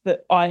think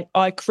that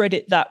I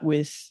credit that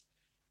with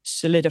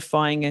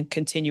solidifying and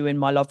continuing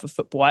my love of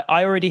football.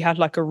 I already had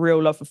like a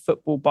real love of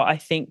football, but I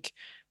think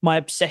my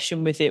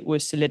obsession with it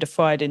was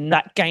solidified in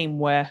that game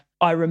where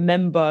I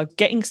remember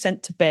getting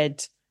sent to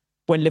bed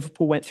when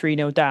Liverpool went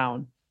 3-0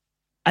 down.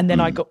 And then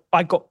I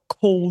got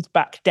called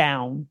back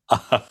down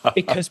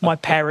because my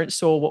parents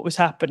saw what was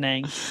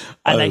happening,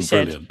 and they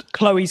said, brilliant.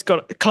 Chloe's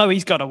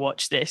got to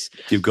watch this.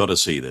 You've got to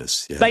see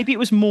this. Yeah. Maybe it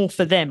was more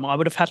for them. I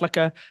would have had like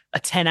a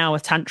 10-hour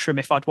tantrum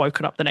if I'd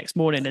woken up the next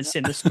morning and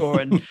seen the score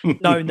and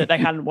known that they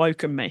hadn't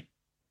woken me.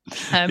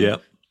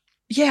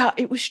 Yeah,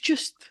 it was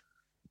just,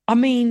 I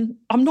mean,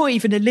 I'm not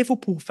even a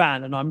Liverpool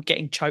fan and I'm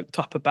getting choked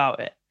up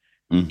about it.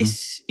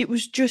 Mm-hmm. It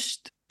was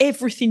just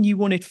everything you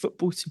wanted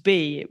football to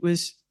be. It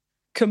was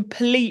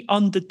complete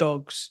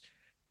underdogs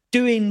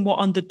doing what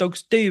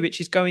underdogs do,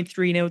 which is going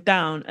 3-0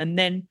 down, and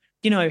then,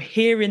 you know,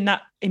 hearing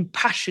that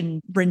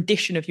impassioned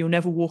rendition of You'll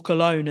Never Walk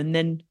Alone, and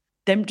then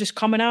them just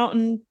coming out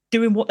and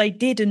doing what they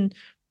did, and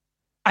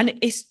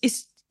it's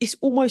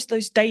almost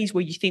those days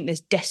where you think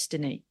there's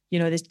destiny. You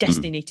know, there's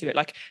destiny to it.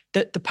 Like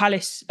the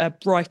Palace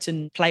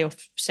Brighton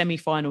playoff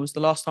semi-finals,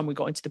 the last time we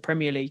got into the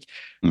Premier League,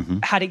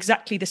 had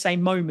exactly the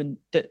same moment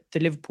that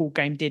the Liverpool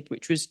game did,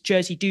 which was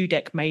Jerzy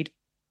Dudek made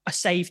a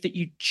save that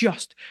you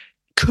just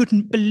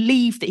couldn't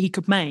believe that he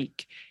could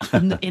make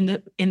in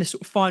the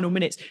sort of final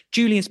minutes.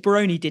 Julian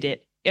Speroni did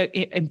it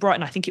in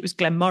Brighton. I think it was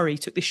Glenn Murray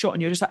took this shot,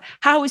 and you're just like,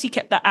 how has he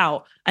kept that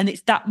out? And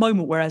it's that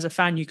moment where, as a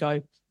fan, you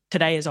go,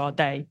 today is our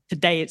day.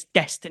 Today it's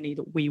destiny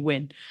that we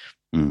win.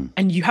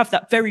 And you have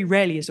that very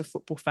rarely as a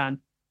football fan.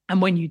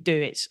 And when you do,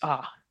 it's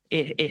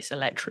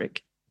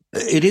electric.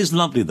 It is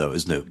lovely, though,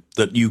 isn't it,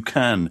 that you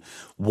can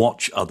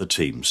watch other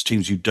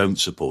teams you don't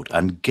support,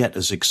 and get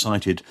as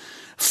excited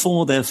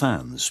for their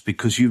fans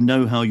because you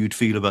know how you'd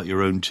feel about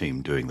your own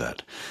team doing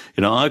that.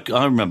 You know,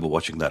 I remember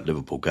watching that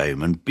Liverpool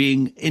game and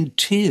being in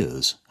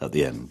tears at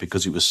the end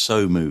because it was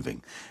so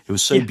moving. It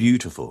was so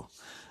beautiful.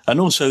 And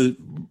also,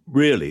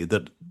 really,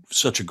 that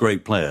such a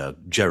great player,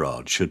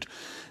 Gerrard, should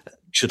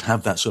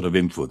have that sort of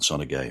influence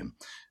on a game,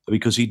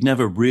 because he'd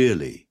never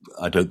really,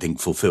 I don't think,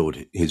 fulfilled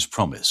his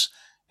promise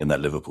in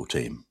that Liverpool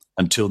team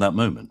until that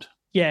moment.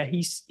 Yeah,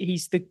 he's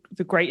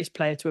the greatest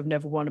player to have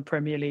never won a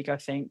Premier League, I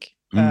think,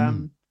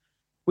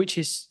 which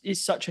is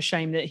such a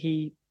shame that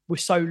he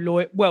was so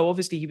loyal. Well,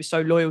 obviously he was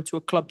so loyal to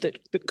a club that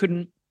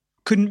couldn't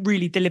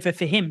really deliver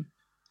for him.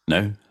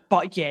 No.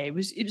 But yeah, it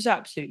was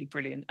absolutely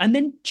brilliant. And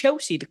then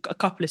Chelsea, a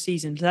couple of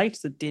seasons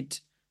later, did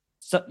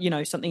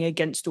something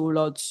against all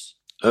odds.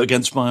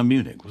 Against Bayern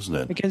Munich, wasn't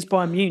it? Against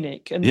Bayern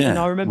Munich. And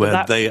I remember where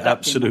that. They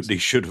absolutely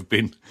should have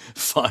been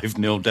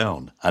 5-0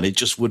 down, and it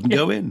just wouldn't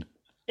go in.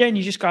 Yeah, and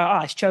you just go,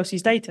 it's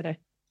Chelsea's day today.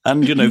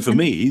 And, you know, for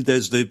me,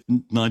 there's the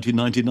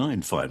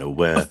 1999 final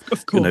where,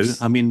 of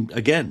course.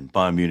 Again,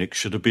 Bayern Munich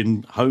should have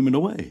been home and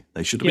away.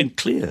 They should have been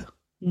clear.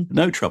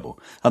 No trouble.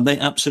 And they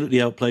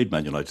absolutely outplayed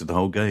Man United the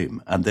whole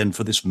game. And then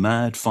for this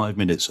mad 5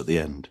 minutes at the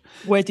end.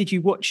 Where did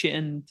you watch it?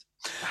 And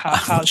How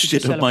I watched did you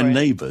it at my celebrate?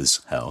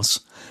 neighbour's house,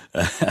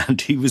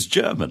 and he was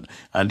German,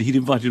 and he'd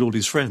invited all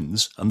his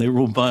friends, and they were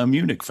all Bayern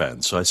Munich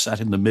fans. So I sat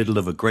in the middle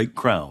of a great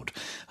crowd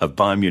of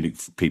Bayern Munich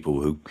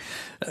people who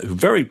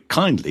very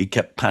kindly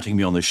kept patting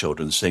me on the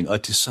shoulder and saying, "Oh,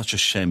 it is such a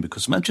shame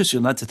because Manchester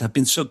United have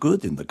been so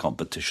good in the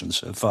competition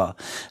so far,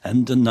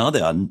 and now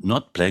they are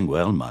not playing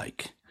well,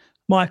 Mike."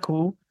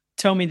 Michael,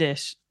 tell me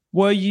this.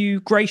 Were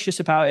you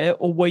gracious about it,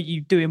 or were you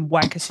doing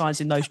wanker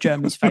signs in those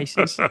Germans'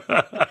 faces?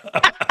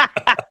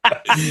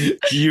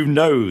 You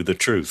know the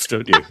truth,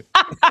 don't you?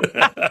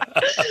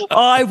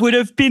 I would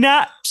have been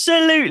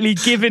absolutely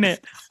giving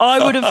it.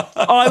 I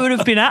would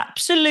have been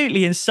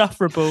absolutely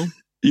insufferable.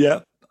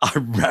 Yeah, I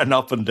ran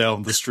up and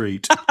down the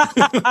street.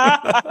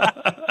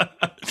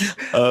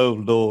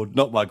 Oh, Lord,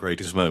 not my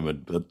greatest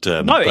moment. But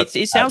No, but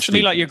it sounds to me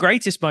actually, like your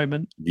greatest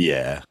moment.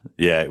 Yeah,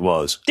 it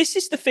was. This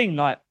is the thing,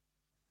 like,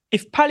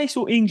 if Palace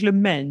or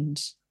England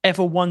men's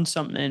ever won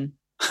something,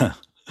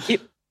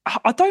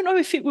 I don't know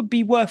if it would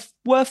be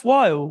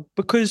worthwhile,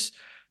 because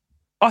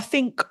I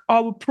think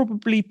I would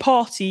probably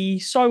party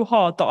so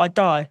hard that I'd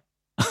die.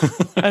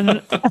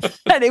 and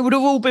it would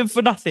have all been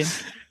for nothing.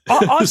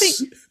 I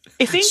think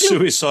if England...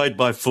 Suicide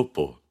by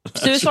football.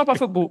 Suicide by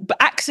football, but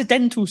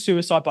accidental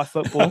suicide by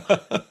football.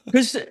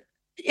 Because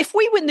if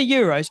we win the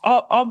Euros,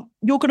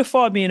 you're going to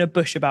find me in a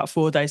bush about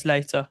 4 days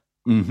later.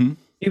 Mm-hmm.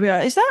 You'll be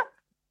like, is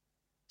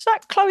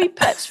that Chloe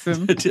Petts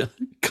from...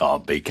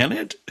 Can't be, can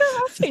it?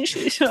 I think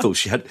she's... I thought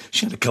she had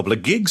a couple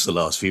of gigs the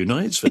last few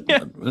nights.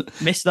 Yeah.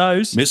 Missed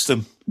those. Missed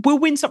them. We'll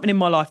win something in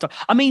my lifetime.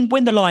 I mean,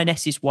 when the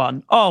Lionesses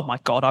won, oh my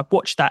God, I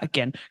watched that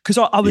again because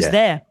I was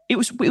there. It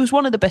was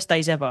one of the best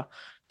days ever.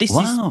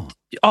 Michael,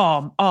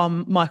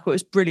 it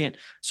was brilliant.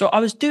 So I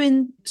was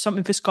doing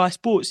something for Sky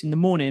Sports in the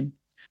morning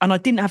and I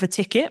didn't have a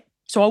ticket.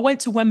 So I went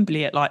to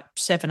Wembley at like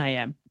 7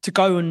 a.m. to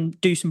go and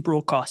do some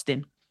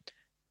broadcasting.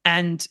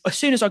 And as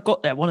soon as I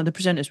got there, one of the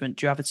presenters went,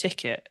 "Do you have a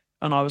ticket?"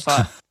 And I was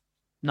like,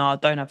 "No, I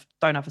don't have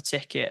a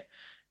ticket."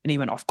 And he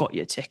went, "I've got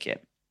you a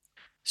ticket."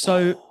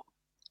 So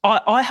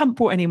I hadn't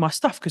brought any of my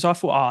stuff because I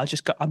thought,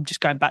 I'm just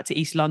going back to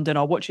East London.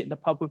 I'll watch it in the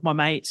pub with my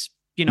mates.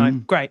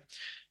 Great.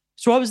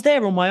 So I was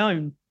there on my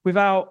own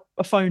without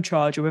a phone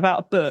charger, without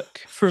a book,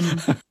 from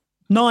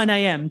 9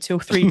 a.m. till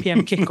 3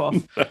 p.m.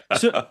 kickoff.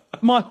 So,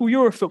 Michael,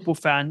 you're a football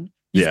fan.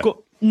 You've got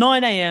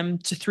 9 a.m.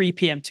 to 3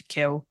 p.m. to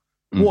kill.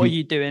 What are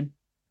you doing?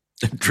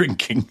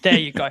 Drinking. There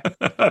you go.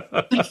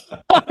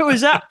 I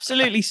was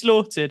absolutely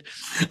slaughtered.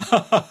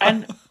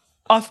 And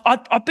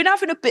I've been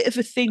having a bit of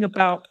a thing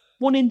about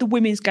wanting the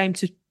women's game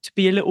to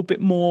be a little bit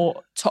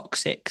more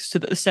toxic so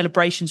that the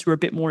celebrations were a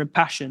bit more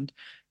impassioned.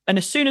 And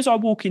as soon as I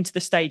walk into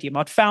the stadium,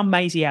 I'd found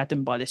Maisie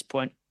Adam by this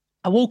point.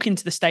 I walk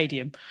into the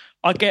stadium,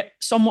 I get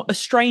a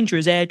stranger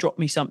has airdropped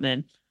me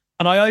something,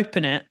 and I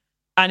open it,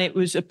 and it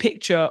was a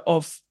picture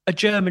of a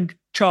German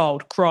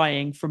child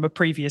crying from a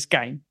previous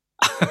game.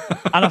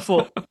 And I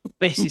thought,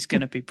 this is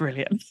going to be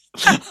brilliant.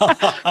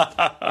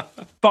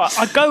 But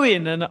I go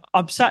in and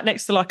I'm sat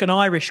next to like an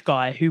Irish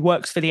guy who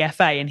works for the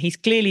FA, and he's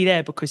clearly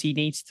there because he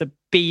needs to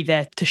be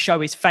there to show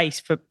his face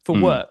for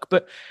work.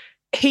 But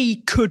he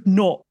could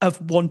not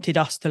have wanted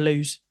us to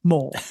lose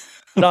more.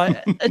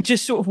 Like, I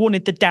just sort of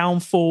wanted the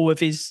downfall of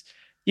his,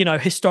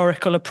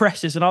 historical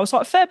oppressors. And I was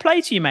like, fair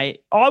play to you,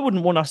 mate. I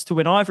wouldn't want us to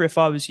win either if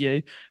I was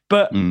you.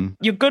 But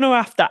you're going to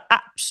have to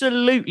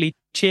absolutely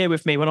cheer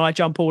with me when I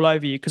jump all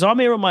over you, because I'm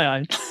here on my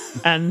own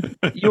and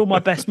you're my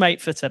best mate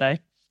for today.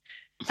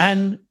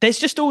 And there's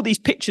just all these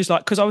pictures,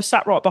 like, because I was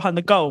sat right behind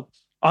the goal,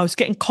 I was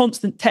getting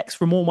constant texts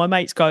from all my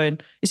mates going,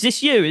 "Is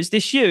this you? Is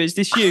this you? Is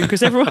this you?"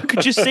 Because everyone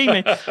could just see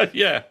me.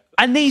 Yeah.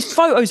 And these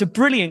photos are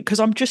brilliant because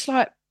I'm just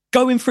like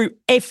going through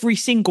every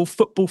single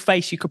football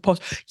face you could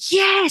possibly.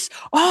 Yes.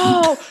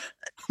 Oh,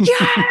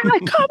 yeah.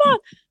 Come on.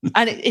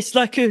 And it's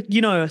like a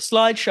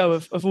slideshow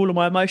of all of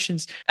my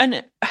emotions.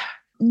 And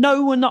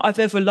no one that I've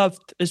ever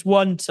loved has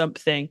won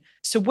something.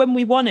 So when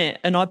we won it,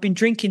 and I've been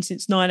drinking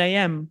since 9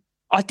 a.m,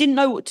 I didn't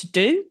know what to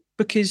do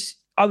because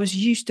I was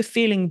used to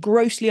feeling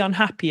grossly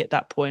unhappy at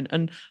that point,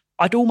 and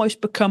I'd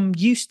almost become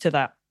used to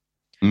that.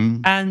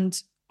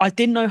 And I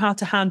didn't know how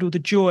to handle the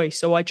joy,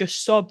 so I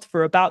just sobbed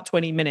for about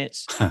 20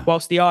 minutes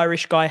whilst the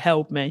Irish guy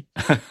held me.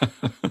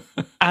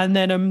 And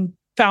then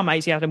found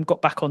Maisie Adam,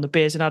 got back on the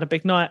beers and had a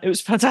big night. It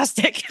was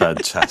fantastic.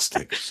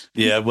 Fantastic.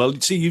 Yeah, well,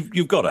 see,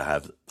 you've got to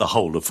have the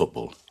whole of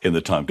football in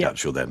the time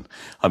capsule then.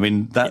 I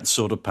mean, that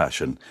sort of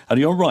passion. And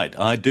you're right,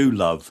 I do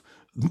love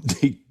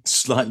the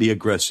slightly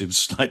aggressive,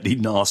 slightly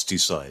nasty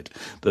side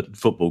that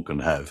football can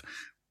have,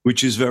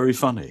 which is very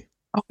funny.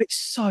 Oh, it's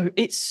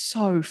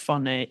so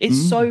funny.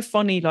 It's so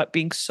funny, like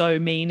being so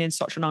mean in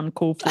such an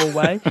uncalled for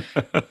way.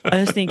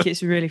 I just think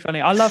it's really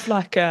funny. I love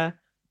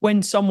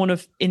when someone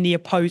in the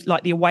opposed,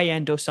 like the away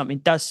end or something,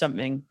 does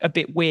something a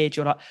bit weird.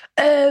 You're like,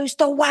 "Oh, it's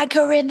the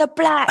wanker in the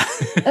black.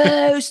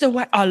 Oh, it's the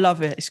wanker." I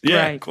love it. It's great.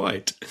 Yeah,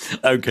 quite.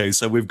 Okay,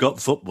 so we've got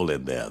football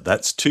in there.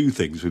 That's two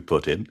things we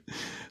put in.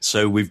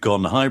 So we've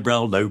gone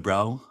highbrow,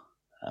 lowbrow.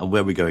 And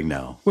where are we going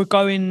now? We're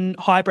going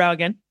highbrow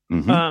again.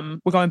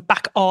 We're going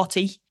back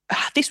arty.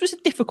 this was a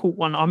difficult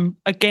one.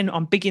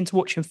 I'm big into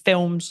watching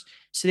films,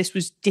 so this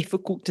was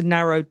difficult to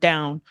narrow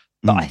down.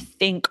 But I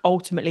think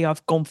ultimately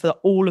I've gone for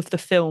all of the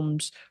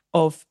films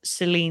of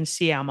Céline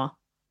Sciamma,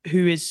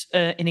 who is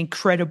an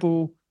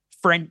incredible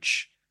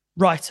French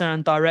writer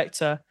and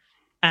director.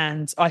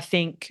 And I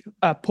think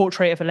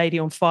Portrait of a Lady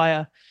on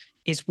Fire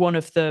is one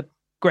of the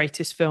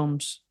greatest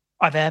films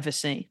I've ever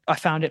seen. I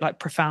found it like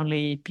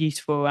profoundly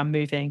beautiful and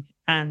moving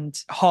and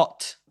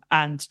hot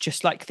and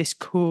just like this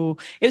cool.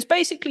 It was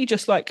basically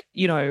just like,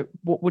 you know,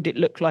 what would it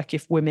look like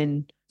if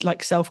women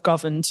like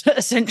self-governed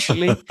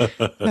essentially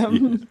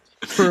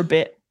for a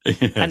bit.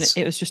 Yes. And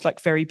it was just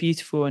like very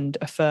beautiful and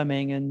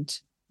affirming and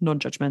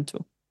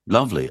non-judgmental.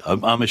 Lovely.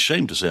 I'm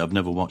ashamed to say I've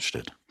never watched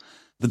it.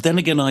 But then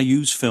again, I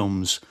use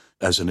films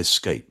as an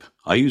escape.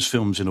 I use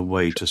films in a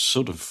way to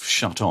sort of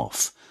shut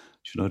off.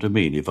 Do you know what I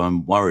mean? If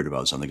I'm worried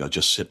about something, I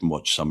just sit and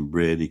watch some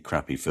really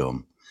crappy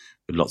film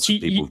with lots of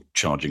people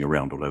charging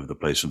around all over the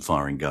place and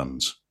firing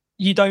guns.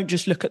 You don't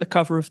just look at the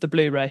cover of the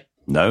Blu-ray?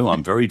 No,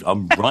 I'm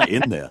right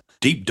in there,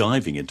 deep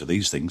diving into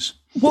these things.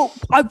 Well,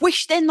 I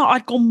wish then that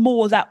I'd gone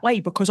more that way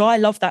because I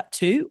love that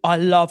too. I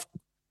love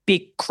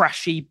big,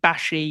 crashy,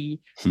 bashy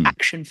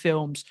action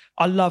films.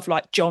 I love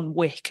like John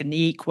Wick and The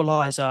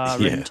Equalizer.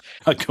 Yeah, and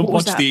I can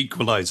watch The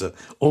Equalizer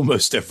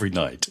almost every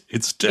night.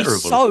 It's terrible.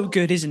 It's so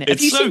good, isn't it?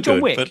 It's have you seen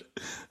John Wick?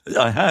 But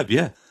I have,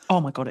 yeah.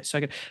 Oh my God, it's so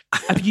good.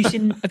 Have you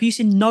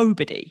seen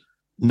Nobody?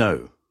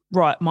 No.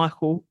 Right,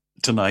 Michael.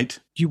 Tonight.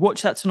 You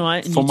watch that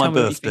tonight and for you my tell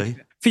me birthday.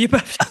 For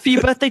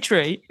your birthday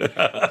treat.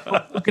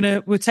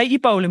 We'll take you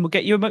bowling, we'll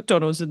get you a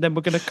McDonald's, and then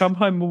we're gonna come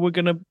home and we're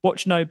gonna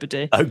watch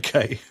Nobody.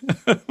 Okay.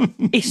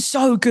 It's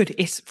so good.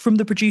 It's from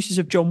the producers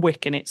of John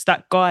Wick, and it's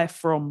that guy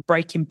from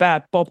Breaking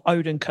Bad, Bob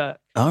Odenkirk.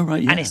 Oh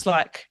right, yeah. And it's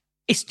like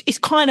it's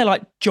kind of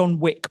like John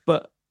Wick,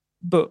 but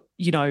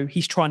you know,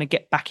 he's trying to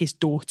get back his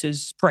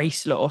daughter's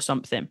bracelet or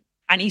something.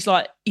 And he's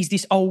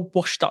this old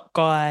washed up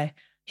guy.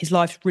 His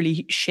life's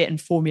really shit and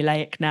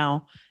formulaic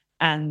now.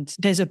 And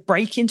there's a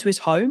break into his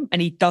home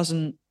and he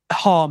doesn't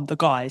harm the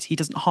guys. He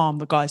doesn't harm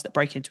the guys that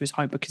break into his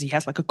home because he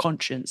has like a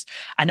conscience.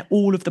 And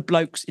all of the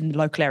blokes in the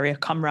local area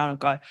come around and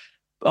go,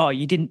 oh,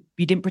 you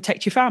didn't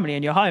protect your family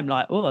and your home.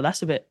 Like, oh,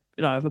 that's a bit,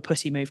 you know, of a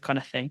pussy move kind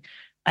of thing.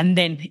 And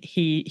then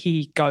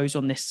he goes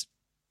on this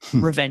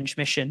revenge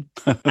mission.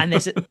 And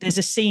there's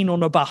a scene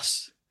on a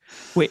bus,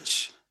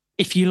 which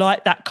if you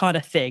like that kind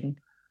of thing,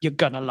 you're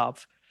gonna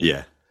love.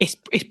 Yeah. It's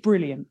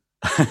brilliant.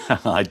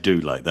 I do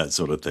like that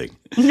sort of thing.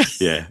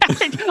 Yeah.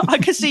 I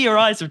can see your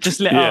eyes have just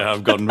lit up. Yeah,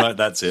 I've gone, right,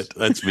 that's it.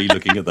 That's me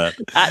looking at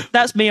that.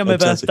 That's me on my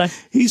birthday.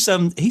 He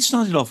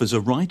started off as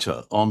a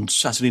writer on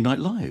Saturday Night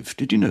Live.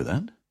 Did you know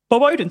that?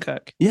 Bob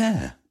Odenkirk?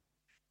 Yeah.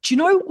 Do you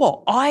know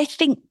what? I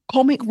think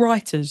comic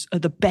writers are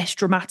the best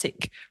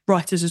dramatic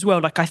writers as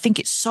well. Like, I think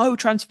it's so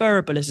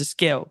transferable as a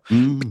skill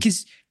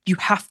because you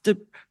have to,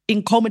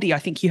 in comedy, I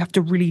think you have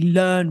to really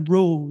learn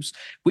rules,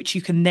 which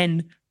you can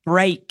then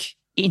break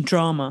in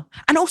drama.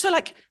 And also,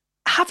 like,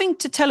 having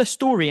to tell a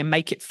story and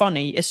make it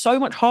funny is so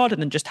much harder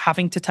than just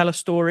having to tell a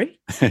story.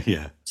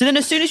 Yeah. So then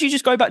as soon as you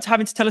just go back to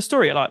having to tell a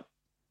story, you're like,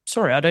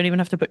 sorry, I don't even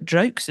have to put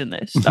jokes in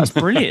this. That's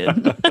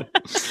brilliant.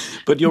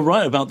 But you're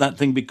right about that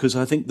thing, because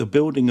I think the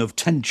building of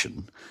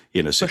tension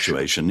in a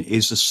situation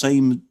is the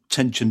same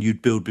tension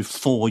you'd build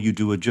before you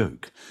do a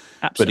joke.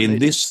 Absolutely. But in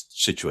this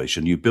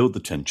situation, you build the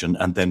tension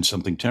and then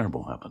something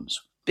terrible happens.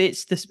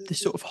 It's this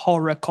sort of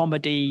horror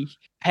comedy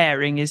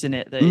pairing, isn't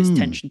it? That is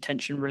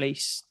tension,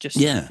 release.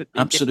 Just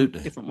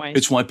absolutely. Different ways.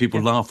 It's why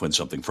people laugh when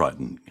something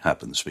frightening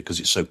happens, because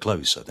it's so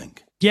close, I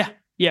think. Yeah.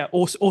 Yeah,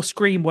 or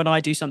scream when I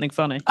do something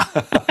funny.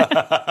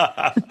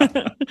 I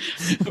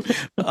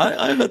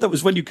heard that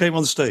was when you came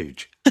on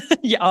stage.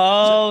 Yeah,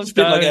 oh, it's a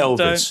bit like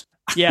Elvis.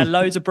 Yeah,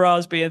 loads of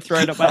bras being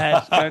thrown at my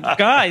head. Going,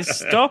 guys,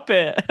 stop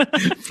it.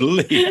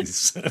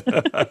 Please.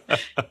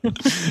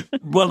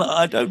 Well,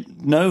 I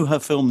don't know her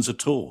films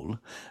at all.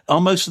 Are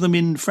most of them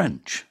in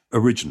French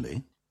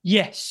originally?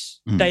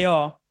 Yes, they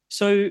are.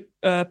 So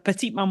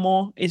Petite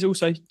Maman is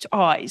also,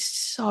 it's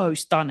so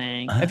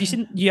stunning.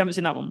 You haven't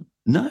seen that one?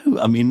 No,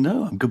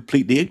 I'm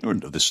completely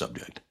ignorant of this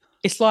subject.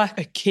 It's like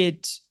a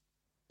kid,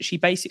 she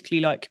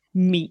basically like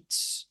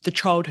meets the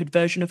childhood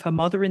version of her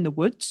mother in the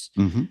woods.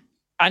 Mm-hmm.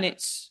 And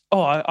it's,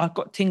 I've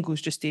got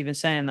tingles just even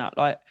saying that.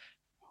 Like,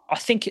 I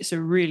think it's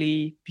a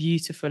really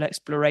beautiful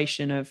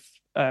exploration of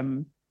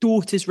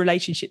daughters'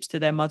 relationships to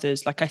their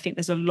mothers. Like, I think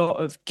there's a lot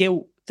of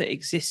guilt that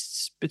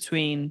exists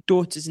between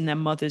daughters and their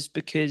mothers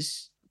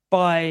because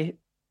by,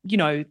 you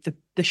know,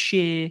 the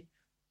sheer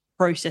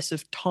process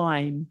of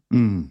time,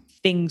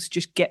 things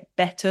just get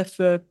better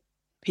for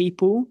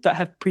people that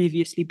have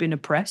previously been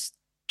oppressed,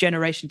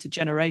 generation to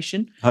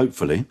generation.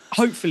 Hopefully,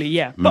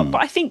 yeah. But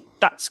I think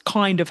that's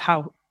kind of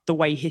how the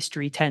way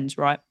history tends,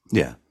 right?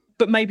 Yeah.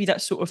 But maybe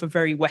that's sort of a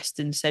very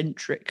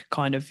Western-centric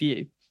kind of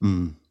view.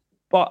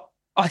 But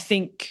I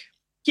think,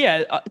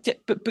 but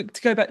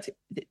to go back to,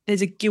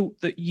 there's a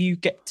guilt that you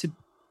get to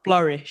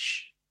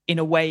flourish in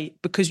a way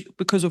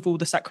because of all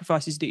the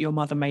sacrifices that your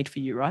mother made for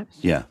you, right?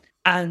 Yeah.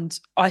 And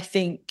I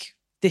think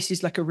this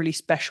is like a really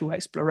special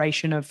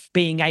exploration of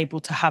being able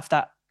to have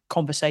that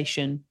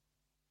conversation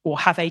or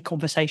have a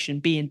conversation,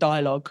 be in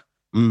dialogue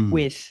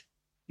with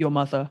your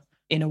mother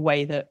in a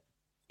way that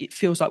it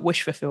feels like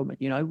wish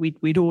fulfillment. You know,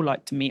 we'd all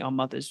like to meet our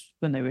mothers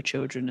when they were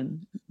children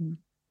and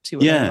see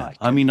what they're like.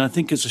 I mean, I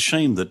think it's a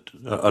shame that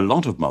a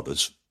lot of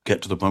mothers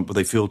get to the point where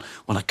they feel,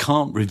 well, I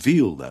can't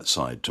reveal that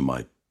side to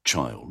my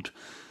child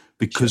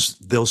because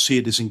they'll see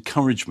it as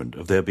encouragement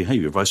of their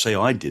behaviour. If I say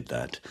I did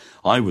that,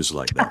 I was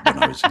like that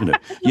when I was,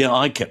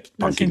 I kept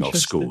bunking off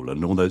school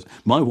and all those.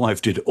 My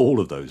wife did all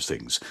of those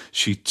things.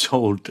 She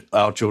told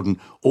our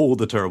children all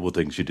the terrible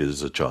things she did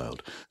as a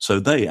child. So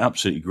they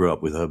absolutely grew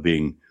up with her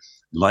being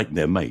like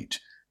their mate.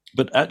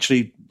 But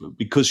actually,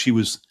 because she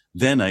was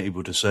then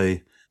able to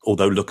say,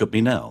 although look at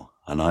me now,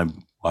 and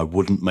I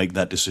wouldn't make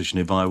that decision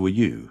if I were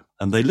you.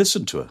 And they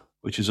listened to her,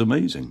 which is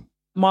amazing.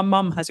 My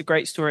mum has a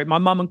great story. My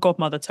mum and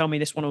godmother tell me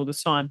this one all the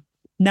time.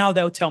 Now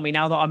they'll tell me,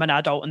 now that I'm an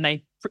adult,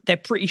 and they're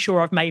pretty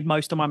sure I've made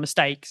most of my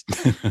mistakes.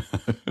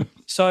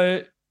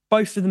 So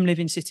both of them live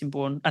in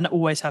Sittingbourne and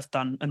always have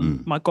done.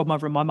 And my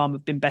godmother and my mum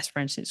have been best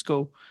friends since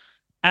school.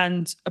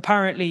 And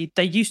apparently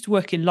they used to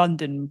work in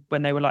London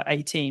when they were like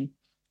 18.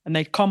 And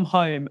they'd come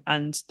home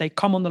and they'd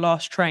come on the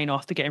last train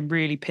after getting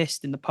really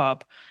pissed in the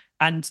pub.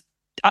 And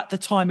at the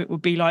time, it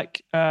would be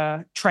like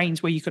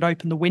trains where you could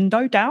open the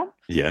window down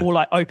or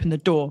like open the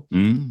door.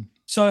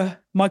 So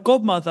my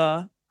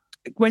godmother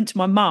went to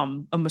my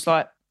mum and was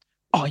like,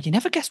 "Oh, you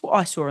never guess what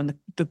I saw on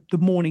the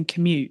morning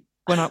commute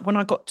when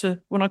I got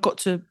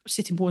to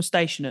Sittingbourne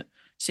Station at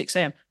 6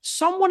 a.m.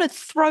 Someone had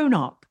thrown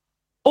up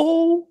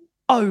all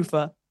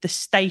over the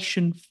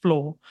station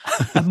floor."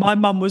 And my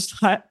mum was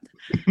like,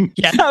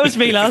 "Yeah, that was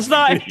me last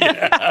night."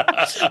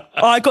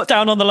 I got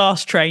down on the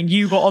last train,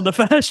 you got on the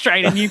first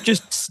train, and you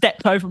just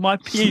stepped over my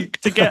puke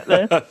to get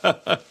there.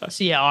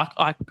 So yeah,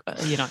 I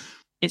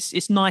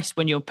it's nice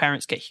when your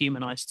parents get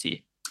humanised to you.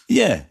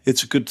 Yeah,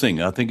 it's a good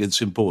thing. I think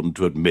it's important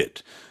to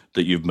admit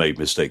that you've made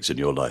mistakes in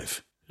your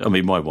life. I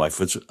mean, my wife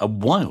was a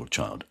wild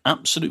child,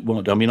 absolute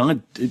wild. I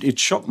mean, it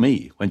shocked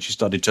me when she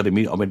started telling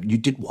me. I went, "You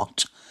did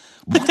what?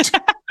 What?"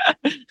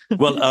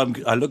 Well,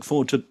 I look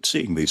forward to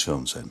seeing these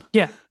films then.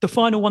 Yeah. The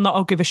final one that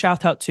I'll give a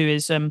shout out to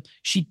is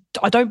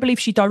I don't believe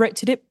she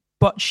directed it,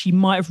 but she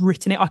might have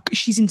written it.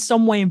 She's in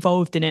some way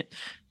involved in it.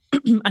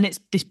 And it's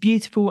this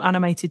beautiful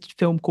animated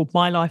film called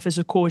My Life as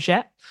a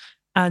Courgette.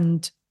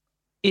 And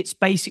it's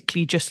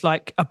basically just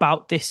like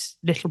about this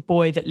little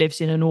boy that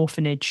lives in an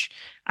orphanage.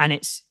 And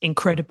it's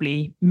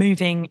incredibly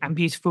moving and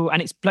beautiful.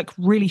 And it's like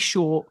really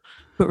short,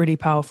 but really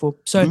powerful.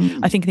 So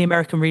I think the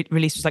American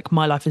release was like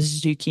My Life as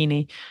a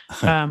Zucchini.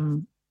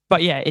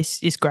 But yeah,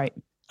 it's great.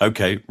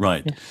 Okay,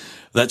 right. Yeah.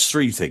 That's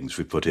three things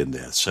we put in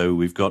there. So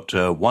we've got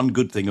one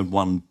good thing and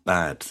one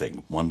bad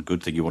thing. One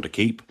good thing you want to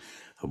keep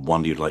and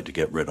one you'd like to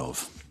get rid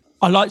of.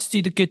 I like to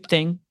do the good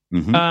thing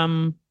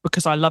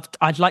because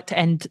I'd like to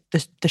end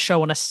the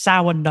show on a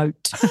sour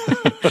note.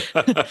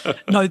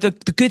 No,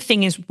 the good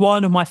thing is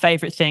one of my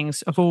favourite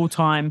things of all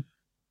time,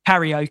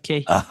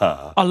 karaoke.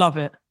 I love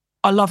it.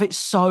 I love it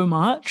so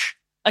much.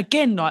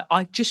 Again,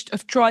 I just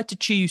have tried to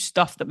choose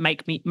stuff that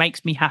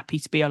makes me happy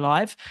to be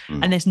alive.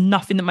 And there's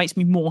nothing that makes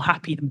me more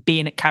happy than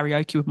being at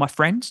karaoke with my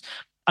friends.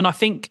 And I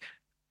think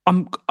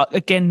I'm,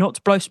 again, not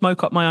to blow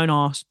smoke up my own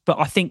arse, but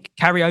I think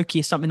karaoke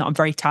is something that I'm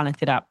very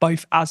talented at,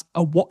 both as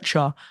a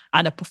watcher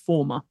and a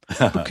performer.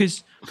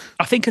 Because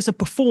I think as a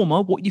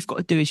performer, what you've got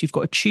to do is you've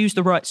got to choose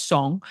the right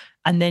song,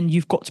 and then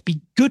you've got to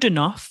be good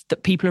enough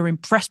that people are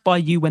impressed by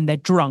you when they're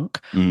drunk,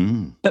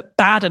 but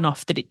bad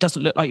enough that it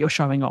doesn't look like you're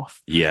showing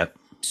off. Yeah.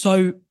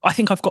 So I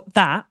think I've got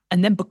that.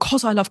 And then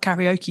because I love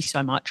karaoke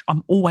so much,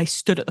 I'm always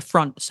stood at the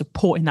front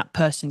supporting that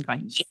person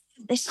going, "Yeah,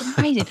 this is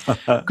amazing."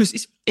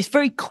 Because it's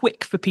very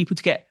quick for people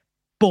to get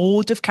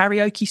bored of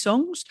karaoke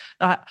songs.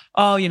 Like,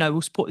 oh,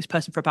 we'll support this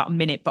person for about a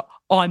minute, but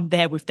I'm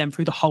there with them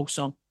through the whole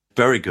song.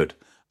 Very good.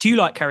 Do you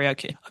like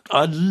karaoke?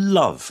 I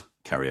love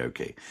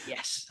karaoke.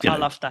 Yes, I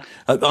love that.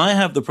 I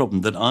have the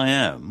problem that I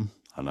am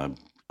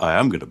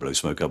going to blow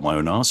smoke up my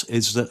own arse,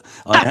 is that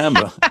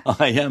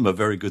I am a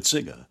very good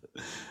singer.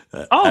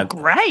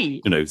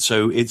 Great.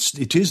 So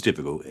it is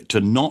difficult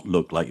to not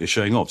look like you're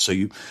showing off. So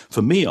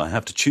for me, I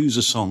have to choose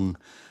a song.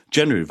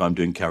 Generally, if I'm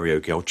doing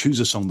karaoke, I'll choose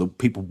a song that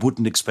people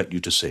wouldn't expect you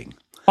to sing.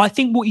 I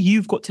think what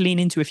you've got to lean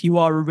into if you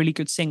are a really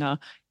good singer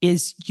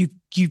is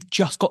you've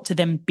just got to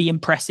then be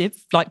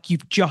impressive. Like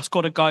you've just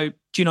got to go,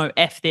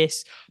 F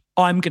this.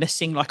 I'm going to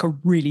sing like a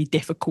really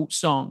difficult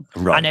song.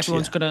 Right, and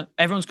everyone's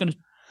going to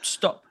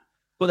stop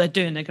what they're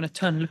doing. They're going to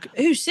turn and look at,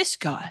 who's this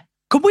guy?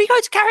 Could we go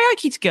to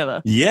karaoke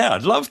together? Yeah,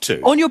 I'd love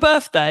to. On your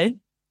birthday,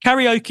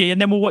 karaoke,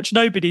 and then we'll watch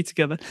Nobody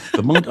together.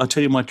 I'll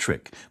tell you my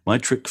trick. My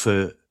trick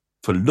for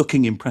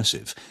looking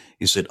impressive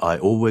is that I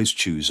always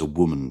choose a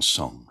woman's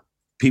song.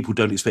 People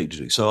don't expect you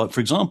to do. So,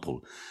 for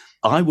example,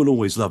 I Will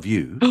Always Love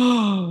You.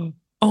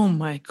 Oh,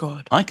 my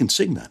God. I can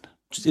sing that.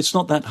 It's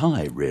not that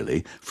high,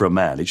 really, for a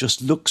man. It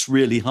just looks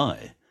really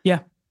high. Yeah.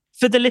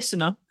 For the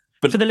listener,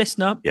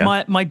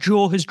 my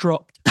jaw has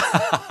dropped.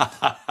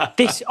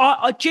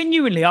 I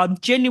genuinely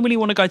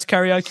want to go to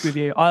karaoke with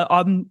you.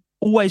 I'm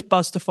always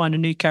buzzed to find a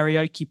new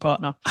karaoke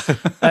partner.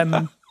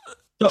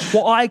 But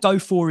what I go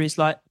for is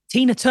like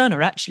Tina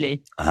Turner,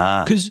 actually.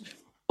 Because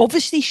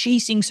obviously she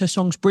sings her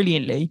songs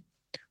brilliantly,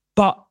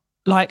 but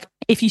like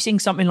if you sing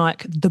something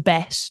like The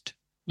Best,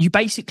 you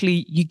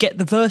get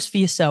the verse for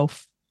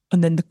yourself,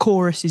 and then the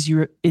chorus is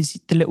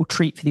the little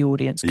treat for the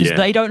audience, because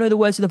they don't know the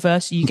words of the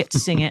verse, so you get to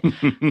sing it,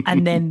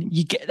 and then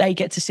they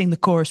get to sing the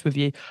chorus with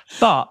you.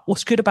 But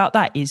what's good about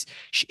that is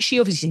she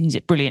obviously sings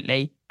it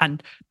brilliantly,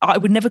 and I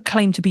would never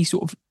claim to be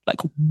sort of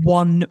like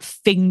one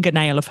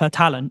fingernail of her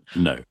talent.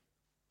 No.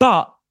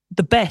 But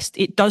The Best,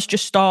 it does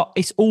just start,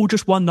 it's all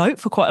just one note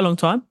for quite a long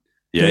time.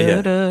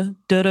 Yeah. So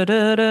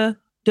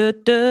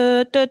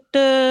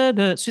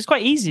it's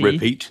quite easy.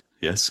 Repeat,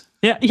 yes.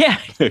 Yeah. Yeah,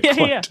 it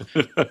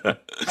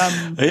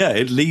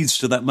leads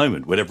to that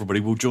moment when everybody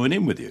will join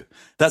in with you.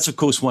 That's, of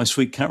course, why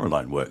Sweet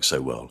Caroline works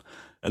so well.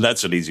 And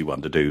that's an easy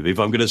one to do. If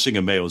I'm going to sing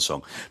a male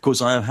song, of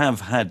course, I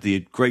have had the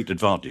great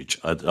advantage.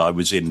 I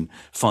was in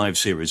 5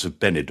 series of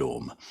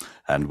Benidorm,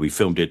 and we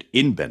filmed it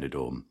in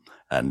Benidorm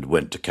and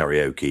went to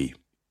karaoke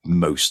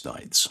most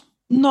nights.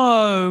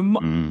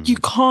 No, you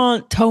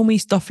can't tell me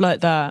stuff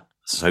like that.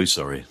 So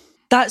sorry.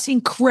 That's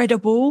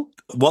incredible.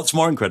 What's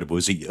more incredible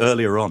is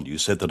earlier on you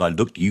said that I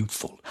looked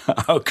youthful.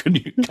 How can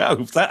you go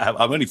with that?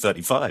 I'm only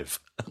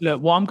 35.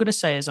 Look, what I'm going to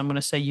say is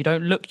you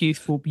don't look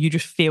youthful, but you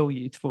just feel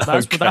youthful. That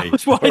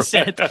was what I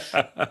said.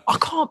 I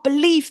can't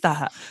believe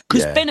that.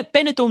 Because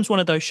Benidorm's one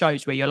of those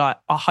shows where you're like,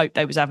 I hope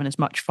they was having as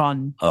much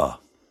fun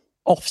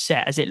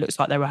offset as it looks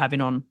like they were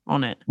having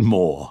on it.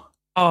 More.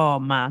 Oh,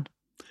 man.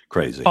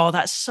 Crazy. Oh,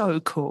 that's so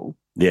cool.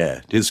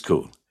 Yeah, it is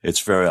cool.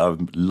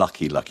 I'm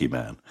lucky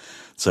man.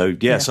 So,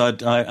 yes, I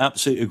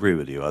absolutely agree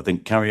with you. I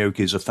think karaoke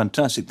is a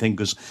fantastic thing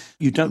because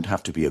you don't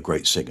have to be a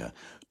great singer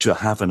to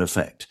have an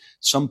effect.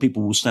 Some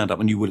people will stand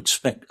up and you will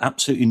expect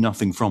absolutely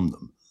nothing from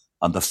them.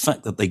 And the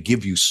fact that they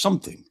give you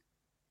something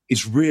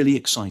is really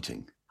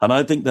exciting. And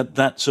I think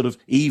that sort of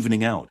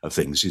evening out of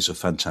things is a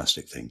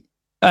fantastic thing.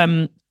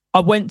 I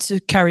went to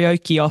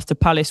karaoke after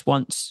Palace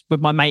once with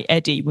my mate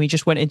Eddie. We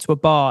just went into a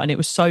bar and it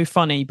was so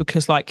funny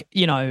because, like,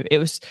 you know, it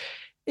was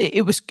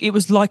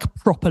like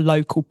proper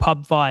local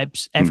pub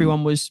vibes.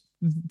 Everyone was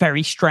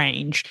very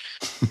strange.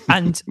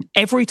 And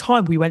every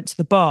time we went to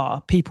the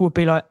bar, people would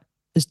be like,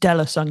 has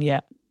Della sung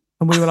yet?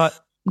 And we were like,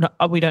 no,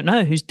 we don't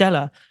know. Who's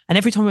Della? And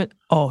every time we went,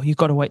 oh, you've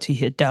got to wait till you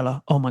hear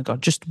Della. Oh my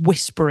God, just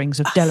whisperings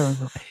of Della. And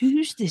we're like,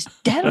 who's this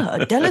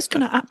Della? Della's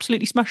going to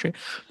absolutely smash it.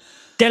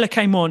 Della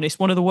came on. It's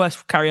one of the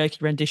worst karaoke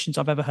renditions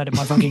I've ever heard in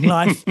my fucking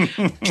life.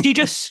 She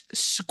just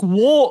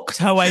squawked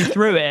her way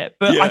through it.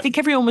 But I think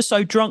everyone was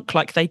so drunk,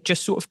 like they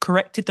just sort of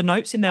corrected the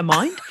notes in their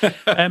mind.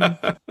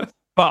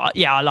 But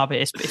yeah, I love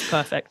it. It's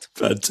perfect.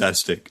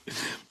 Fantastic.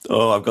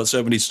 Oh, I've got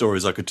so many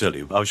stories I could tell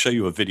you. I'll show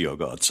you a video. I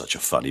got such a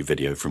funny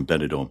video from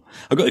Benidorm.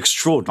 I've got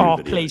extraordinary videos.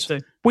 Oh, please do.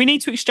 We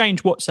need to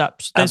exchange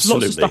WhatsApps. There's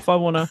lots of stuff I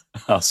want to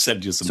I'll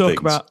send you some talk things.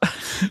 about.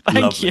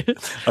 Thank you.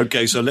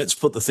 Okay, so let's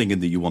put the thing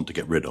in that you want to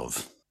get rid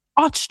of.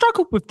 I'd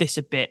struggled with this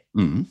a bit.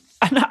 And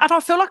I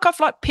feel like I've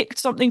like picked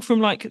something from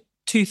like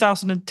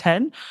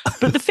 2010.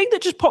 But the thing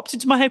that just popped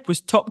into my head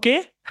was Top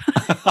Gear.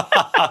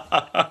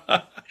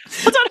 I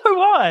don't know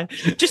why.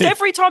 Just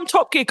every time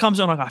Top Gear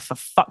comes on, I go, for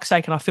fuck's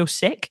sake, and I feel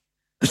sick.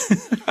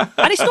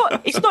 And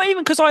it's not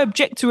even because I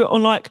object to it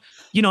on, like,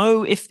 you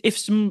know, if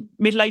some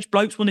middle-aged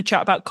blokes want to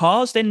chat about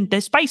cars, then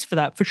there's space for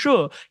that, for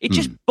sure. It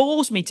just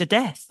bores me to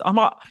death. I'm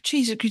like,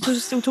 Jesus, we're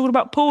still talking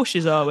about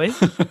Porsches, are we?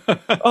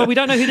 Oh, we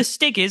don't know who the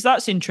Stig is.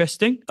 That's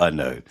interesting. I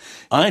know.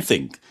 I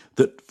think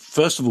that,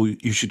 first of all,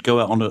 you should go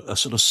out on a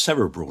sort of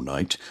cerebral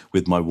night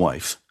with my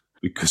wife,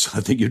 because I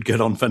think you'd get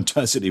on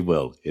fantastically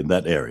well in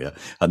that area.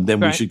 And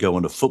then we should go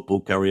on a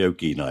football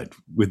karaoke night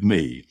with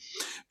me,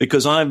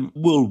 because I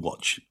will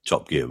watch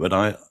Top Gear, but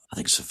I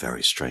think it's a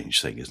very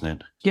strange thing, isn't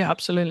it? Yeah,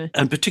 absolutely.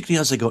 And particularly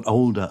as they got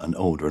older and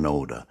older and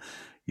older,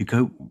 you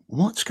go,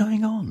 what's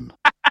going on?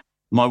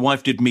 My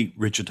wife did meet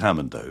Richard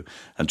Hammond, though,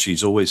 and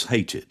she's always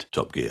hated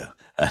Top Gear,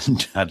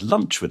 and had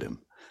lunch with him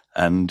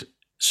and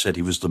said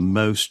he was the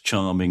most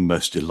charming,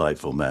 most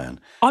delightful man.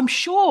 I'm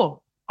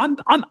sure.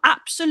 I'm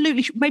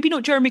absolutely, maybe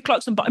not Jeremy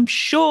Clarkson, but I'm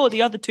sure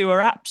the other two are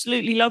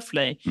absolutely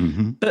lovely.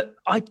 Mm-hmm. But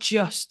I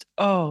just,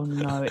 oh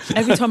no,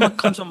 every time it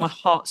comes on, my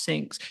heart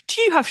sinks.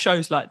 Do you have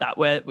shows like that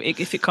where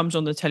if it comes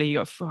on the telly, you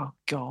go, oh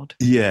God?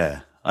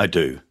 Yeah, I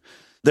do.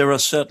 There are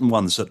certain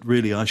ones that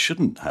really I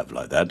shouldn't have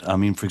like that. I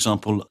mean, for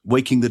example,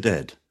 Waking the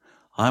Dead.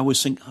 I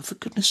always think, oh, for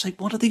goodness sake,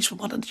 what are these?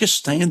 Why don't they just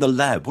stay in the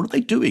lab? What are they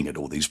doing at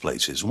all these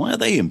places? Why are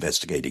they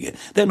investigating it?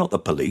 They're not the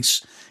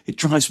police. It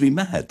drives me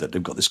mad that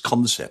they've got this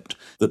concept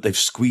that they've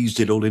squeezed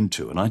it all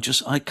into. And I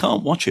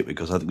can't watch it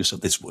because I think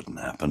this wouldn't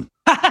happen.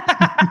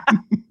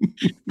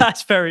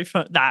 That's very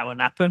fun. That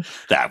wouldn't happen.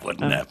 That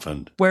wouldn't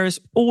happen. Whereas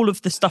all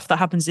of the stuff that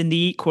happens in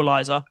The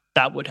Equalizer,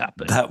 that would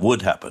happen. That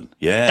would happen.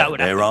 Yeah, that would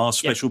happen. There are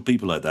special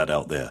people like that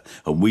out there.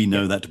 And we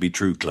know that to be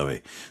true,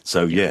 Chloe.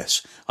 So,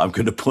 yes, I'm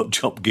going to put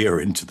Top Gear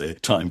into the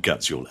time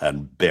capsule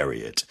and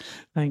bury it.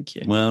 Thank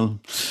you.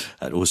 Well,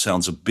 that all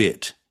sounds a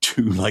bit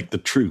too like the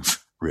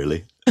truth,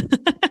 really.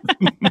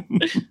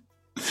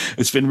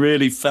 It's been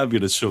really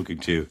fabulous talking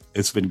to you.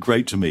 It's been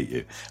great to meet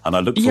you. And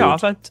I look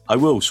forward. I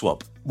will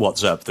swap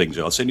WhatsApp things.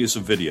 I'll send you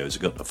some videos.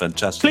 I've got a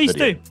fantastic Please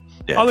video. do.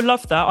 Yeah. I would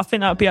love that. I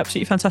think that would be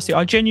absolutely fantastic.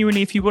 I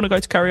genuinely, if you want to go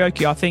to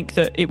karaoke, I think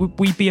that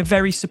we'd be a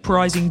very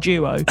surprising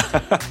duo,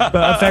 but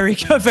a very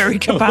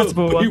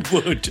compatible one. We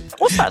would.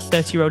 What's that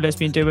 30-year-old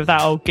lesbian doing with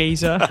that old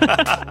geezer?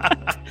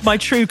 My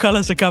true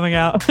colours are coming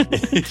out.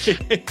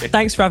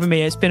 Thanks for having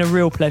me. It's been a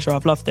real pleasure.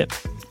 I've loved it.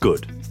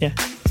 Good. Yeah.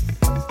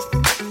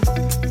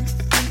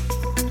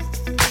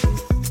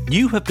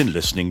 You have been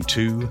listening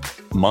to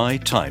My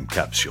Time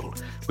Capsule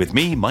with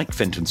me, Mike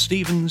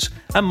Fenton-Stevens,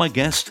 and my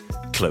guest,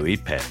 Chloe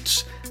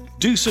Petts.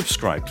 Do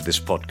subscribe to this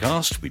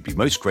podcast. We'd be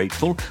most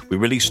grateful. We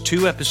release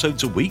 2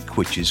 episodes a week,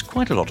 which is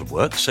quite a lot of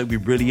work, so we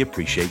really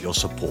appreciate your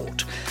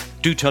support.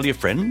 Do tell your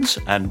friends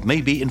and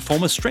maybe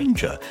inform a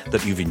stranger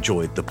that you've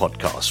enjoyed the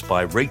podcast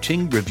by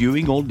rating,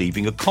 reviewing, or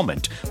leaving a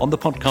comment on the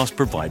podcast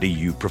provider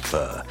you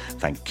prefer.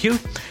 Thank you.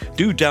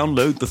 Do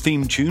download the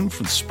theme tune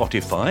from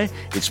Spotify.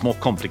 It's more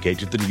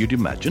complicated than you'd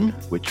imagine,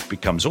 which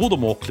becomes all the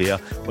more clear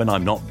when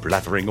I'm not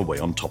blathering away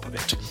on top of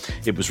it.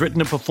 It was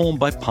written and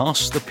performed by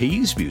Pass the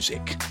Peas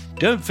Music.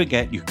 Don't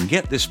forget you can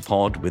get this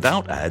pod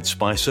without ads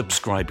by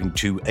subscribing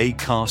to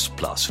Acast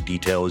Plus.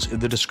 Details in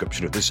the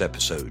description of this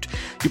episode.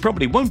 You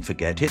probably won't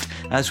forget it,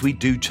 as we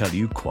do tell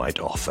you quite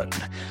often.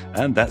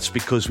 And that's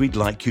because we'd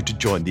like you to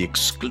join the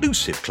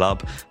exclusive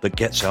club that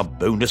gets our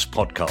bonus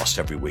podcast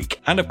every week.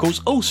 And of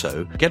course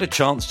also get a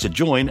chance to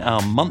join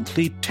our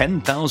monthly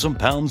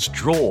 £10,000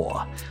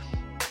 draw.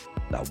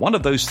 Now, one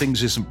of those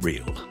things isn't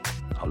real.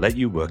 I'll let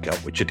you work out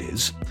which it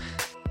is.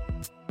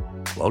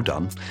 Well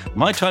done.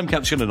 My Time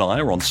Capsule and I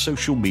are on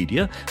social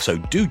media, so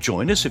do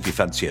join us if you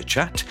fancy a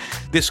chat.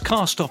 This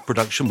cast-off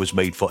production was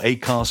made for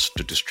Acast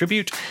to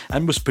distribute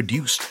and was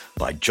produced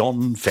by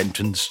John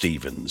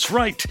Fenton-Stevens.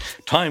 Right,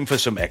 time for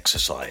some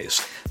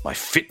exercise. My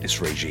fitness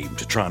regime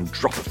to try and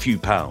drop a few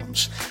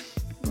pounds.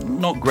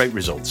 Not great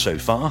results so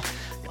far.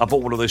 I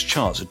bought one of those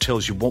charts that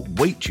tells you what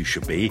weight you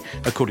should be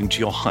according to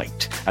your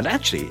height. And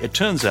actually, it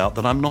turns out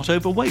that I'm not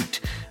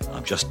overweight.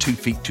 I'm just 2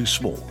 feet too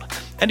small.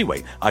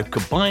 Anyway, I've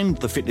combined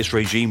the fitness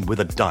regime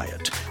with a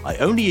diet. I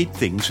only eat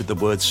things with the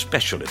word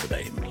special in the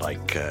name,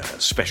 like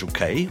Special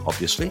K,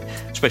 obviously,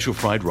 special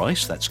fried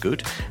rice, that's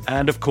good,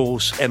 and of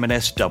course,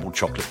 M&S double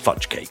chocolate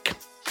fudge cake.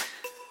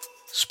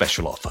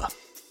 Special offer.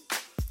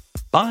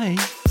 Bye.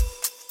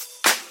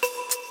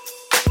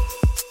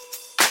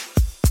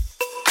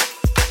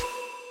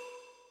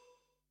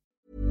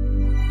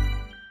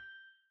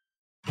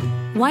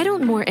 Why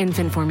don't more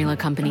infant formula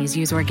companies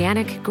use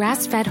organic,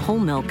 grass-fed whole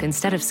milk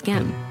instead of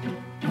skim?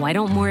 Why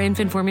don't more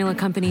infant formula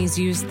companies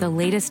use the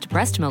latest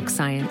breast milk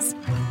science?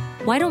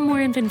 Why don't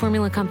more infant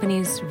formula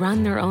companies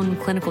run their own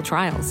clinical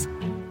trials?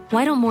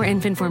 Why don't more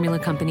infant formula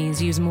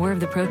companies use more of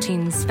the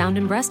proteins found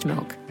in breast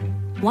milk?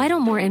 Why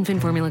don't more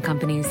infant formula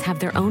companies have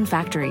their own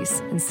factories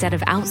instead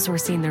of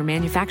outsourcing their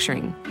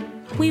manufacturing?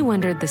 We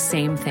wondered the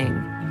same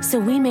thing. So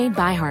we made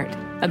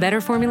ByHeart, a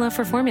better formula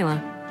for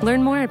formula.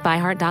 Learn more at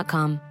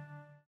byheart.com.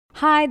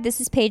 Hi, this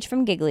is Paige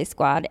from Giggly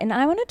Squad, and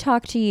I want to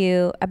talk to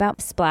you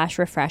about Splash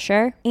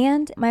Refresher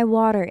and my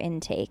water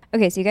intake.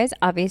 Okay, so you guys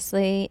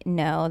obviously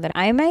know that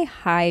I'm a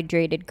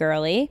hydrated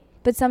girly,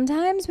 but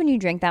sometimes when you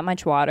drink that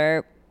much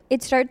water,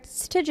 it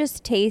starts to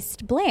just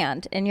taste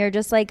bland, and you're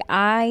just like,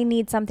 I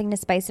need something to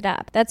spice it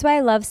up. That's why I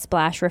love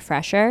Splash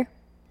Refresher.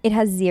 It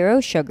has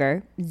 0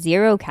 sugar,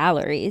 0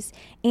 calories,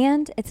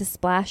 and it's a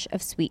splash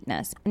of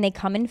sweetness. And they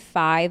come in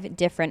 5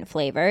 different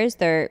flavors.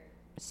 They're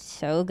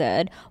so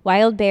good.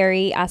 Wild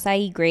berry,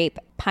 acai grape,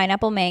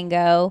 pineapple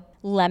mango,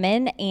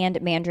 lemon,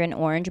 and mandarin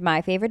orange.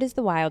 My favorite is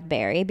the wild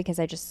berry because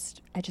I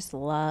just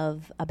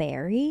love a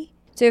berry.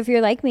 So if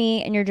you're like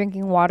me and you're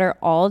drinking water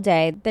all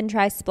day, then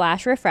try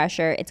Splash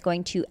Refresher. It's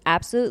going to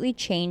absolutely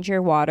change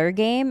your water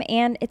game,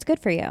 and it's good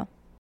for you.